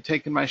fortune if you'd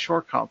taken my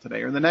short call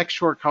today. Or the next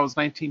short call was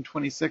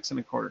 1926 and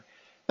a quarter.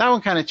 That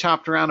one kind of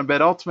chopped around a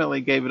bit,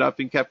 ultimately gave it up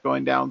and kept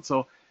going down.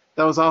 So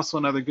that was also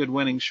another good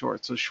winning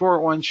short. So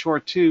short one,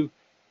 short two,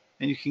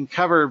 and you can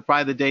cover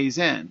by the day's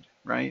end,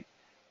 right?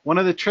 One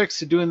of the tricks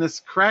to doing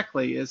this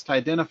correctly is to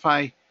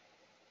identify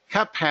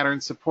cup pattern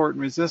support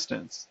and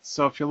resistance.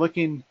 So if you're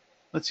looking,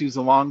 let's use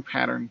a long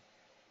pattern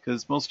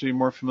because most of you are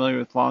more familiar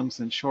with longs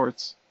than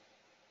shorts.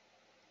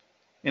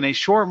 In a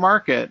short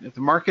market, if the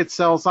market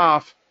sells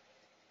off,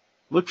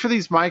 look for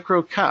these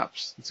micro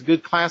cups. It's a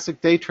good classic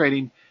day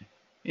trading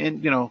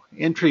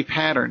entry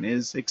pattern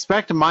is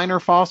expect a minor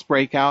false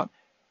breakout,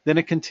 then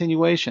a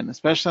continuation,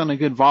 especially on a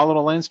good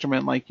volatile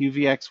instrument like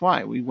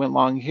UVXY. We went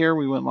long here,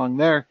 we went long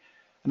there.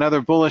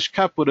 Another bullish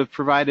cup would have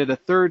provided a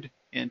third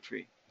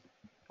entry.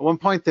 One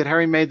point that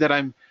Harry made that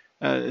I'm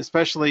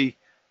especially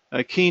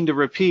keen to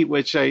repeat,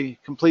 which I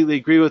completely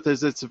agree with,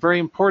 is it's very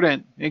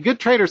important, and good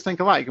traders think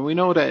alike, and we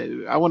know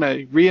that I want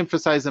to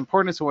reemphasize the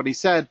importance of what he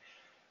said.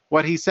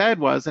 What he said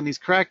was, and he's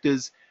correct,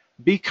 is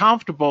be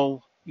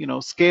comfortable,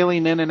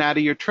 scaling in and out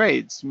of your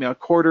trades, a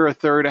quarter, a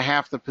third, a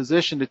half the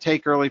position to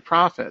take early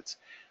profits.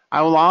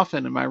 I will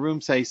often in my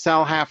room say,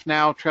 sell half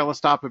now, trail a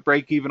stop at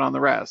break even on the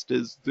rest,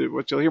 is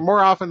what you'll hear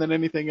more often than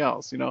anything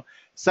else.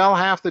 Sell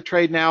half the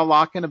trade now,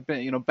 lock in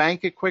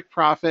bank a quick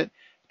profit,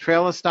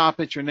 trail a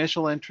stop at your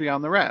initial entry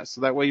on the rest.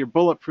 So that way you're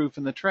bulletproof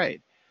in the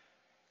trade.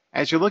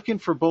 As you're looking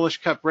for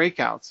bullish cup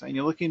breakouts and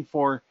you're looking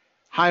for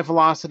high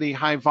velocity,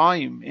 high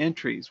volume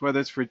entries, whether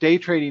it's for day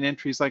trading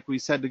entries like we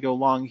said to go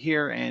long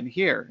here, and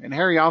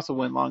Harry also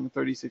went long in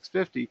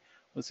 36.50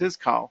 was his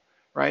call,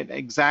 right?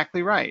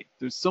 Exactly right.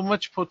 There's so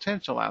much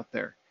potential out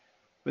there,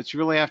 but you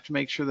really have to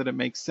make sure that it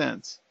makes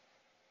sense.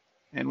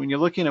 And when you're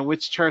looking at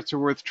which charts are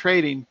worth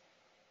trading,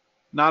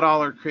 not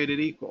all are created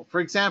equal.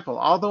 For example,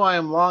 although I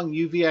am long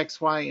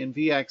UVXY and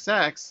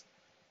VXX,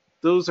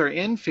 those are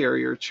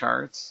inferior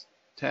charts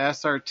to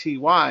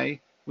SRTY,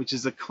 which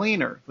is a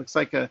cleaner. Looks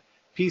like a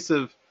piece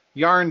of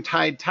yarn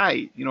tied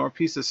tight, or a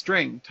piece of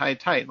string tied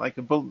tight, like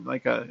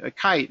a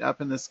kite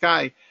up in the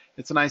sky.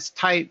 It's a nice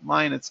tight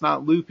line. It's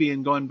not loopy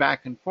and going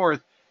back and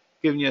forth,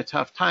 giving you a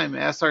tough time.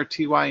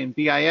 SRTY and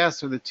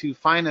BIS are the two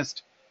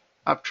finest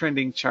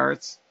uptrending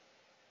charts.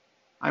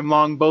 I'm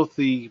long both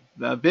the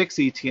VIX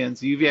ETNs,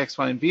 the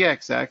UVXY and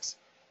VXX,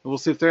 and we'll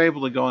see if they're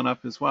able to go on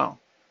up as well.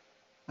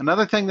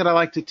 Another thing that I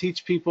like to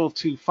teach people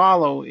to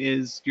follow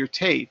is your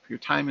tape, your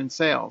time in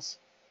sales.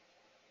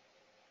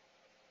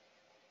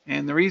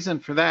 And the reason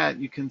for that,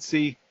 you can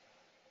see,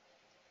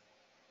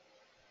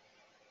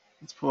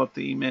 let's pull up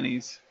the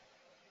E-minis.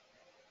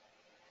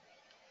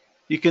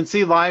 You can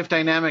see live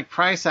dynamic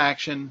price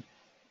action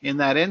in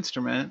that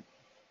instrument.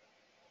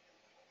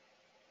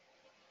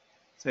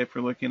 Say if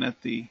we're looking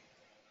at the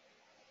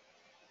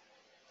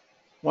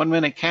 1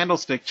 minute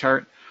candlestick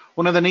chart.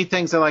 One of the neat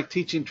things I like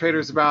teaching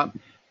traders about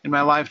in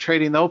my live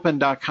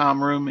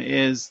tradingtheopen.com room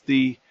is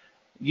the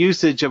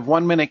usage of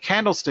 1 minute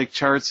candlestick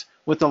charts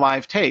with the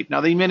live tape.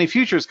 Now the mini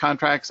futures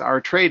contracts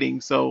are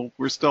trading, so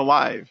we're still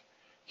live.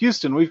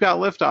 Houston, we've got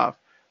liftoff.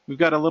 We've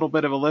got a little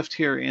bit of a lift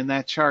here in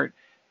that chart.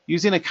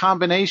 Using a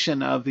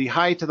combination of the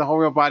height of the whole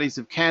real bodies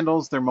of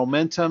candles, their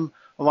momentum,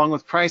 along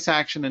with price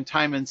action and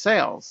time in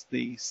sales.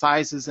 The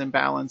size is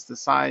imbalanced,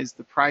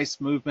 the price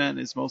movement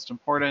is most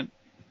important.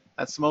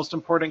 That's the most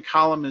important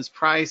column is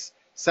price,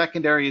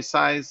 secondary is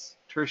size,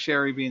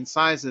 tertiary being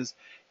sizes.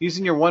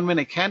 Using your 1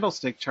 minute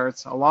candlestick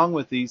charts along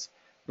with these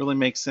really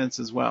makes sense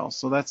as well.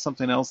 So that's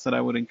something else that I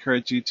would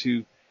encourage you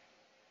to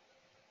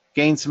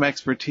gain some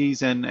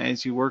expertise in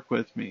as you work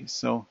with me.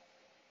 So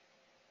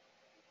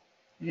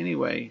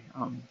anyway,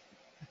 I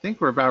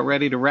think we're about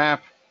ready to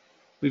wrap.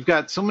 We've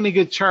got so many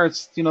good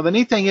charts. You know, the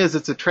neat thing is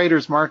it's a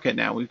trader's market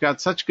now. We've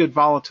got such good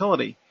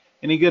volatility.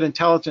 Any good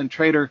intelligent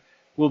trader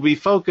will be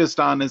focused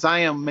on, as I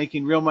am,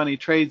 making real money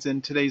trades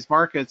in today's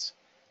markets.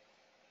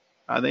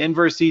 The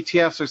inverse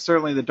ETFs are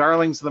certainly the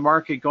darlings of the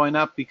market, going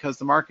up because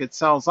the market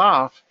sells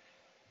off.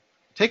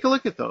 Take a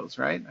look at those,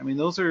 right? I mean,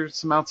 those are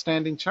some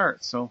outstanding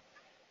charts. So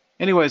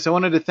anyways, I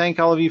wanted to thank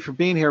all of you for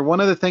being here. One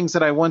of the things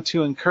that I want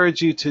to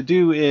encourage you to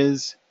do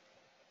is,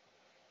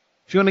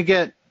 if you want to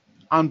get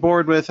on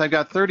board with, I've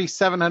got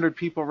 3,700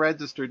 people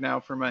registered now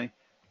for my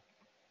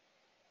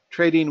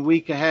trading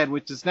week ahead,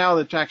 which is now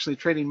actually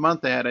trading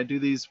month ahead. I do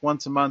these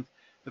once a month,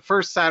 the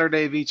first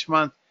Saturday of each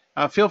month.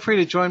 Feel free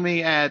to join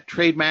me at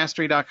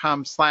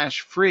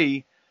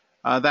trademastery.com/free.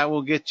 That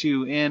will get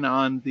you in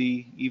on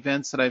the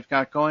events that I've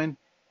got going.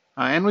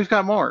 And we've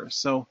got more.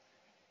 So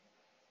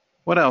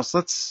what else?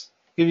 Let's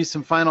give you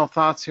some final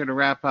thoughts here to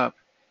wrap up.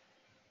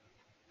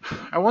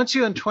 I want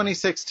you in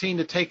 2016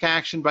 to take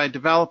action by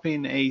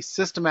developing a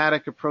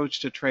systematic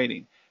approach to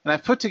trading. And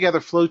I've put together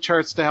flow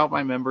charts to help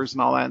my members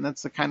and all that, and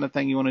that's the kind of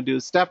thing you want to do,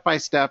 step by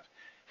step.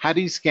 How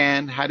do you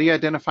scan? How do you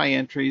identify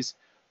entries?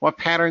 What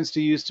patterns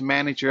do you use to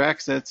manage your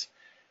exits?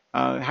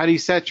 How do you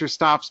set your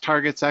stops,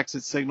 targets,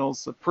 exit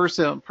signals? The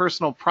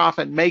personal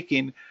profit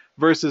making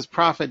versus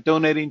profit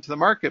donating to the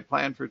market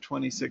plan for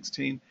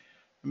 2016.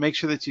 Make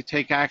sure that you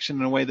take action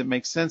in a way that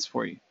makes sense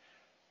for you.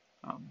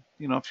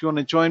 You know, if you want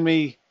to join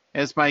me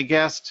as my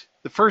guest,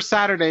 the first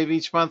Saturday of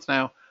each month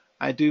now,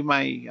 I do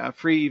my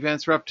free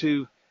events. We're up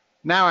to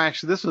now,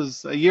 actually, this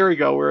was a year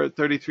ago, we're at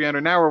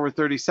 3,300. Now we're over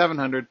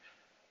 3,700.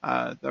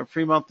 The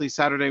free monthly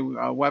Saturday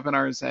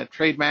webinars at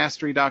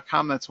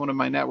trademastery.com. That's one of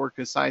my network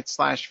sites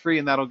 /free,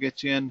 and that'll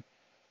get you in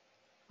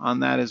on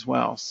that as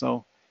well.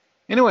 So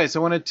anyways, I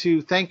wanted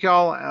to thank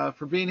y'all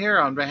for being here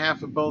on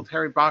behalf of both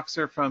Harry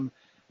Boxer from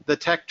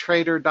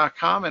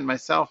thetechtrader.com and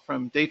myself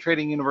from Day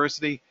Trading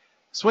University,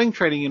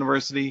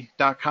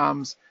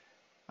 swingtradinguniversity.com's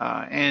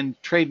and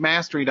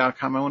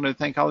trademastery.com. I wanted to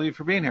thank all of you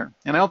for being here.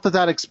 And I hope that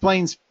that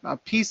explains a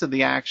piece of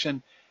the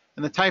action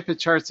and the type of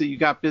charts that you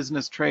got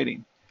business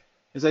trading.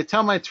 As I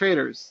tell my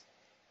traders,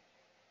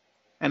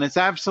 and it's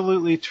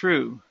absolutely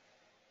true,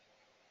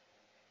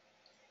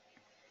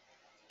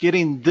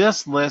 getting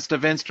this list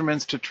of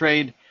instruments to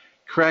trade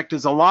correct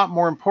is a lot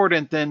more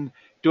important than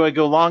do I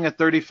go long at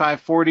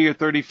 35.40 or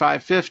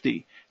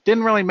 35.50.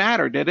 Didn't really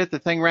matter, did it? The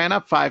thing ran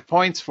up 5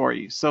 points for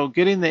you. So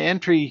getting the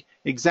entry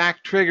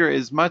exact trigger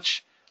is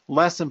much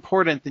less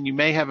important than you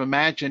may have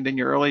imagined in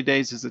your early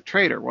days as a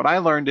trader. What I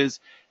learned is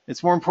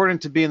it's more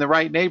important to be in the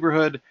right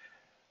neighborhood,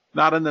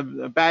 not in the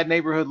bad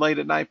neighborhood late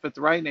at night, but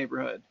the right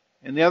neighborhood.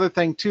 And the other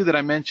thing too that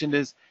I mentioned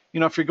is, you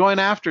know, if you're going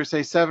after,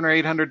 say, $700 or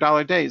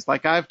 $800 days,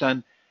 like I've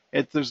done,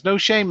 there's no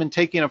shame in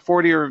taking a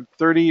 $40 or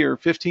 $30 or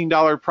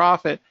 $15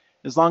 profit,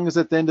 as long as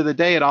at the end of the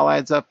day it all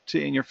adds up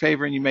to in your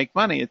favor and you make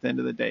money at the end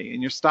of the day,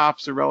 and your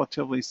stops are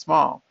relatively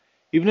small.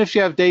 Even if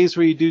you have days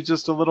where you do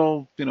just a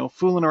little, you know,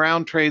 fooling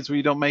around trades where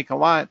you don't make a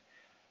lot,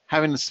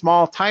 having a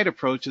small, tight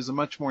approach is a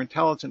much more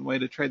intelligent way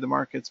to trade the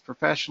markets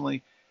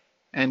professionally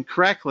and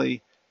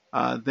correctly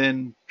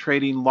than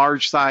trading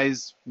large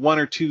size 1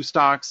 or 2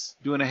 stocks,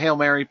 doing a Hail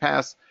Mary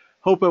pass,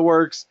 hope it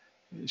works,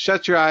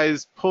 shut your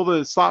eyes, pull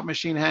the slot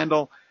machine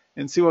handle,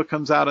 and see what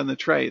comes out in the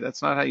trade.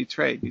 That's not how you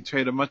trade. You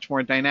trade a much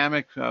more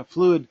dynamic,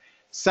 fluid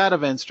set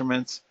of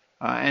instruments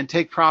and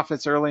take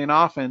profits early and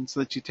often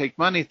so that you take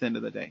money at the end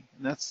of the day.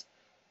 And that's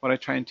what I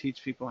try and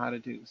teach people how to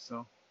do.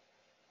 So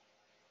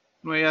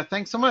anyway,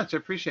 thanks so much. I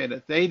appreciate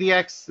it. The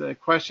ADX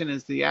question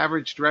is the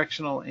average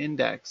directional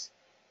index.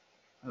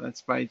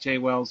 That's by J.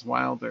 Wells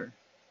Wilder.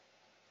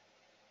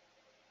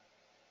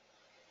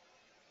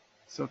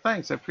 So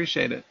thanks. I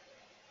appreciate it.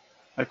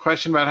 A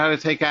question about how to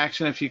take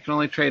action if you can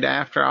only trade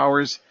after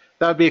hours.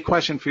 That would be a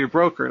question for your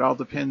broker. It all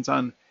depends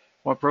on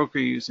what broker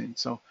you're using.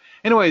 So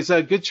anyways,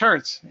 good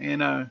charts.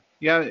 And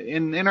yeah,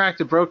 in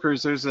Interactive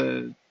Brokers, there's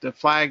the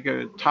flag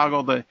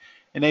toggle to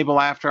enable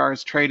after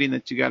hours trading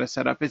that you got to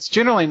set up. It's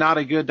generally not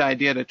a good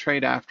idea to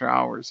trade after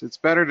hours. It's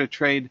better to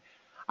trade.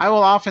 I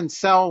will often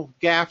sell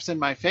gaps in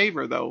my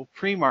favor, though,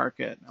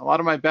 pre-market. A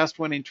lot of my best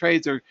winning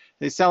trades are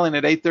they selling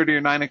at 8:30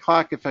 or 9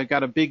 o'clock if I've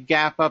got a big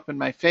gap up in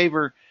my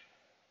favor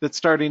that's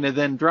starting to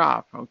then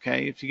drop.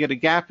 Okay, if you get a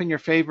gap in your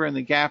favor and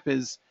the gap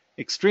is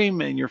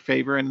extreme in your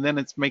favor and then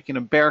it's making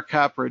a bear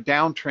cup or a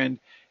downtrend,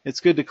 it's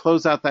good to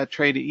close out that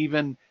trade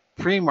even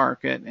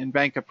pre-market and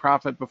bank a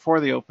profit before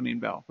the opening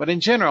bell. But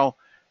in general,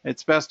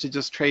 it's best to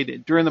just trade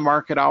it during the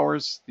market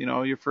hours. You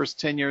know, your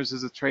first 10 years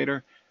as a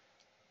trader,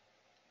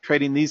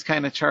 trading these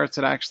kind of charts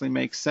that actually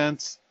make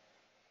sense.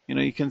 You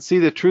know, you can see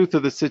the truth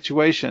of the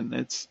situation.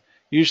 It's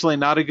usually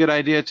not a good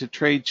idea to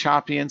trade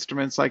choppy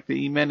instruments like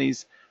the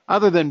E-minis,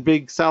 other than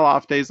big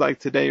sell-off days like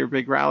today or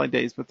big rally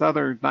days. But the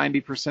other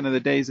 90% of the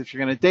days, if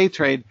you're going to day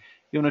trade,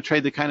 you want to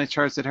trade the kind of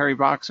charts that Harry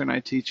Boxer and I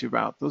teach you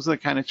about. Those are the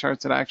kind of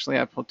charts that actually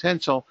have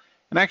potential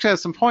and actually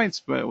have some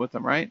points with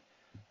them, right?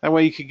 That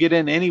way you could get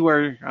in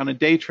anywhere on a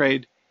day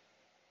trade,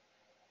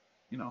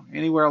 you know,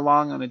 anywhere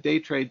along on a day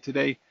trade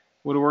today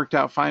would have worked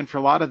out fine for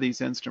a lot of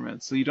these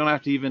instruments. So you don't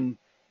have to even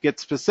get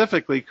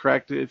specifically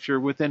correct. If you're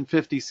within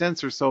 50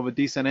 cents or so of a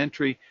decent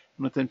entry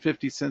and within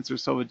 50 cents or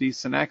so of a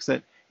decent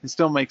exit, you can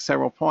still make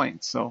several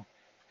points. So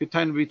good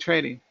time to be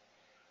trading.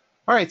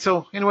 All right,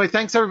 so anyway,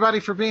 thanks everybody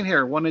for being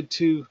here. Wanted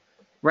to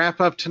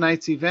wrap up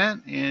tonight's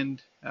event,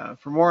 and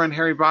for more on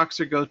Harry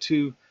Boxer, go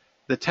to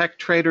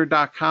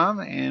thetechtrader.com,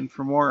 and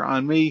for more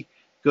on me,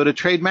 go to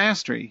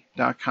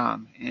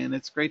trademastery.com. And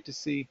it's great to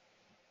see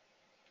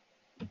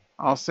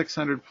all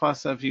 600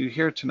 plus of you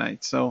here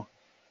tonight. So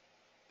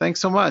thanks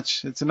so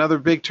much. It's another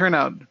big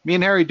turnout. Me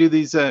and Harry do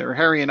these, or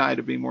Harry and I,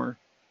 to be more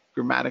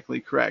grammatically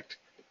correct.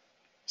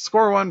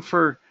 Score one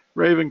for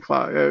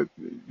Ravenclaw.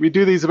 We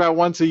do these about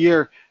once a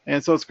year,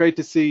 and so it's great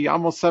to see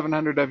almost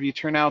 700 of you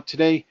turn out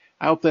today.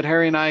 I hope that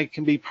Harry and I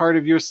can be part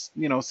of your,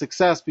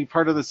 success, be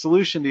part of the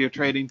solution to your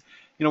trading.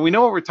 We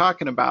know what we're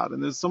talking about,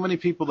 and there's so many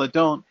people that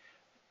don't.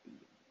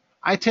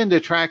 I tend to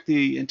attract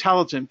the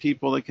intelligent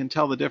people that can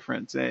tell the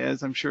difference,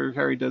 as I'm sure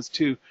Harry does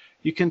too.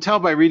 You can tell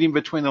by reading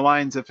between the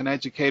lines if an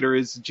educator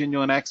is a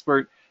genuine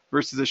expert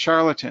versus a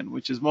charlatan,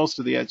 which is most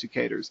of the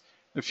educators.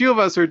 A few of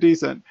us are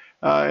decent,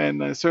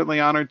 and certainly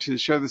honored to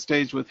share the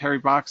stage with Harry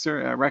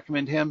Boxer. I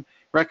recommend him,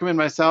 recommend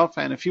myself,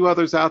 and a few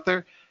others out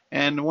there,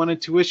 and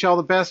wanted to wish you all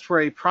the best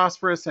for a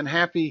prosperous and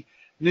happy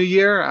new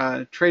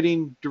year,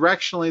 trading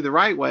directionally the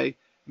right way,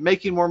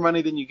 making more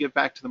money than you give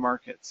back to the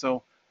market.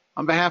 So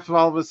on behalf of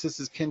all of us, this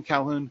is Ken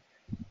Calhoun.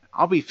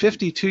 I'll be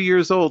 52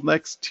 years old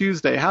next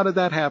Tuesday. How did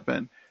that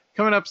happen?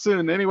 Coming up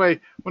soon. Anyway,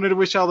 wanted to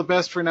wish you all the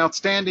best for an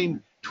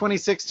outstanding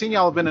 2016.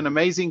 Y'all have been an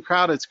amazing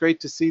crowd. It's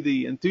great to see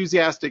the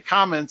enthusiastic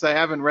comments. I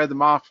haven't read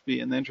them off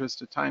in the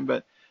interest of time,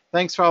 but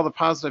thanks for all the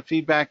positive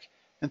feedback,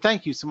 and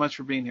thank you so much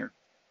for being here.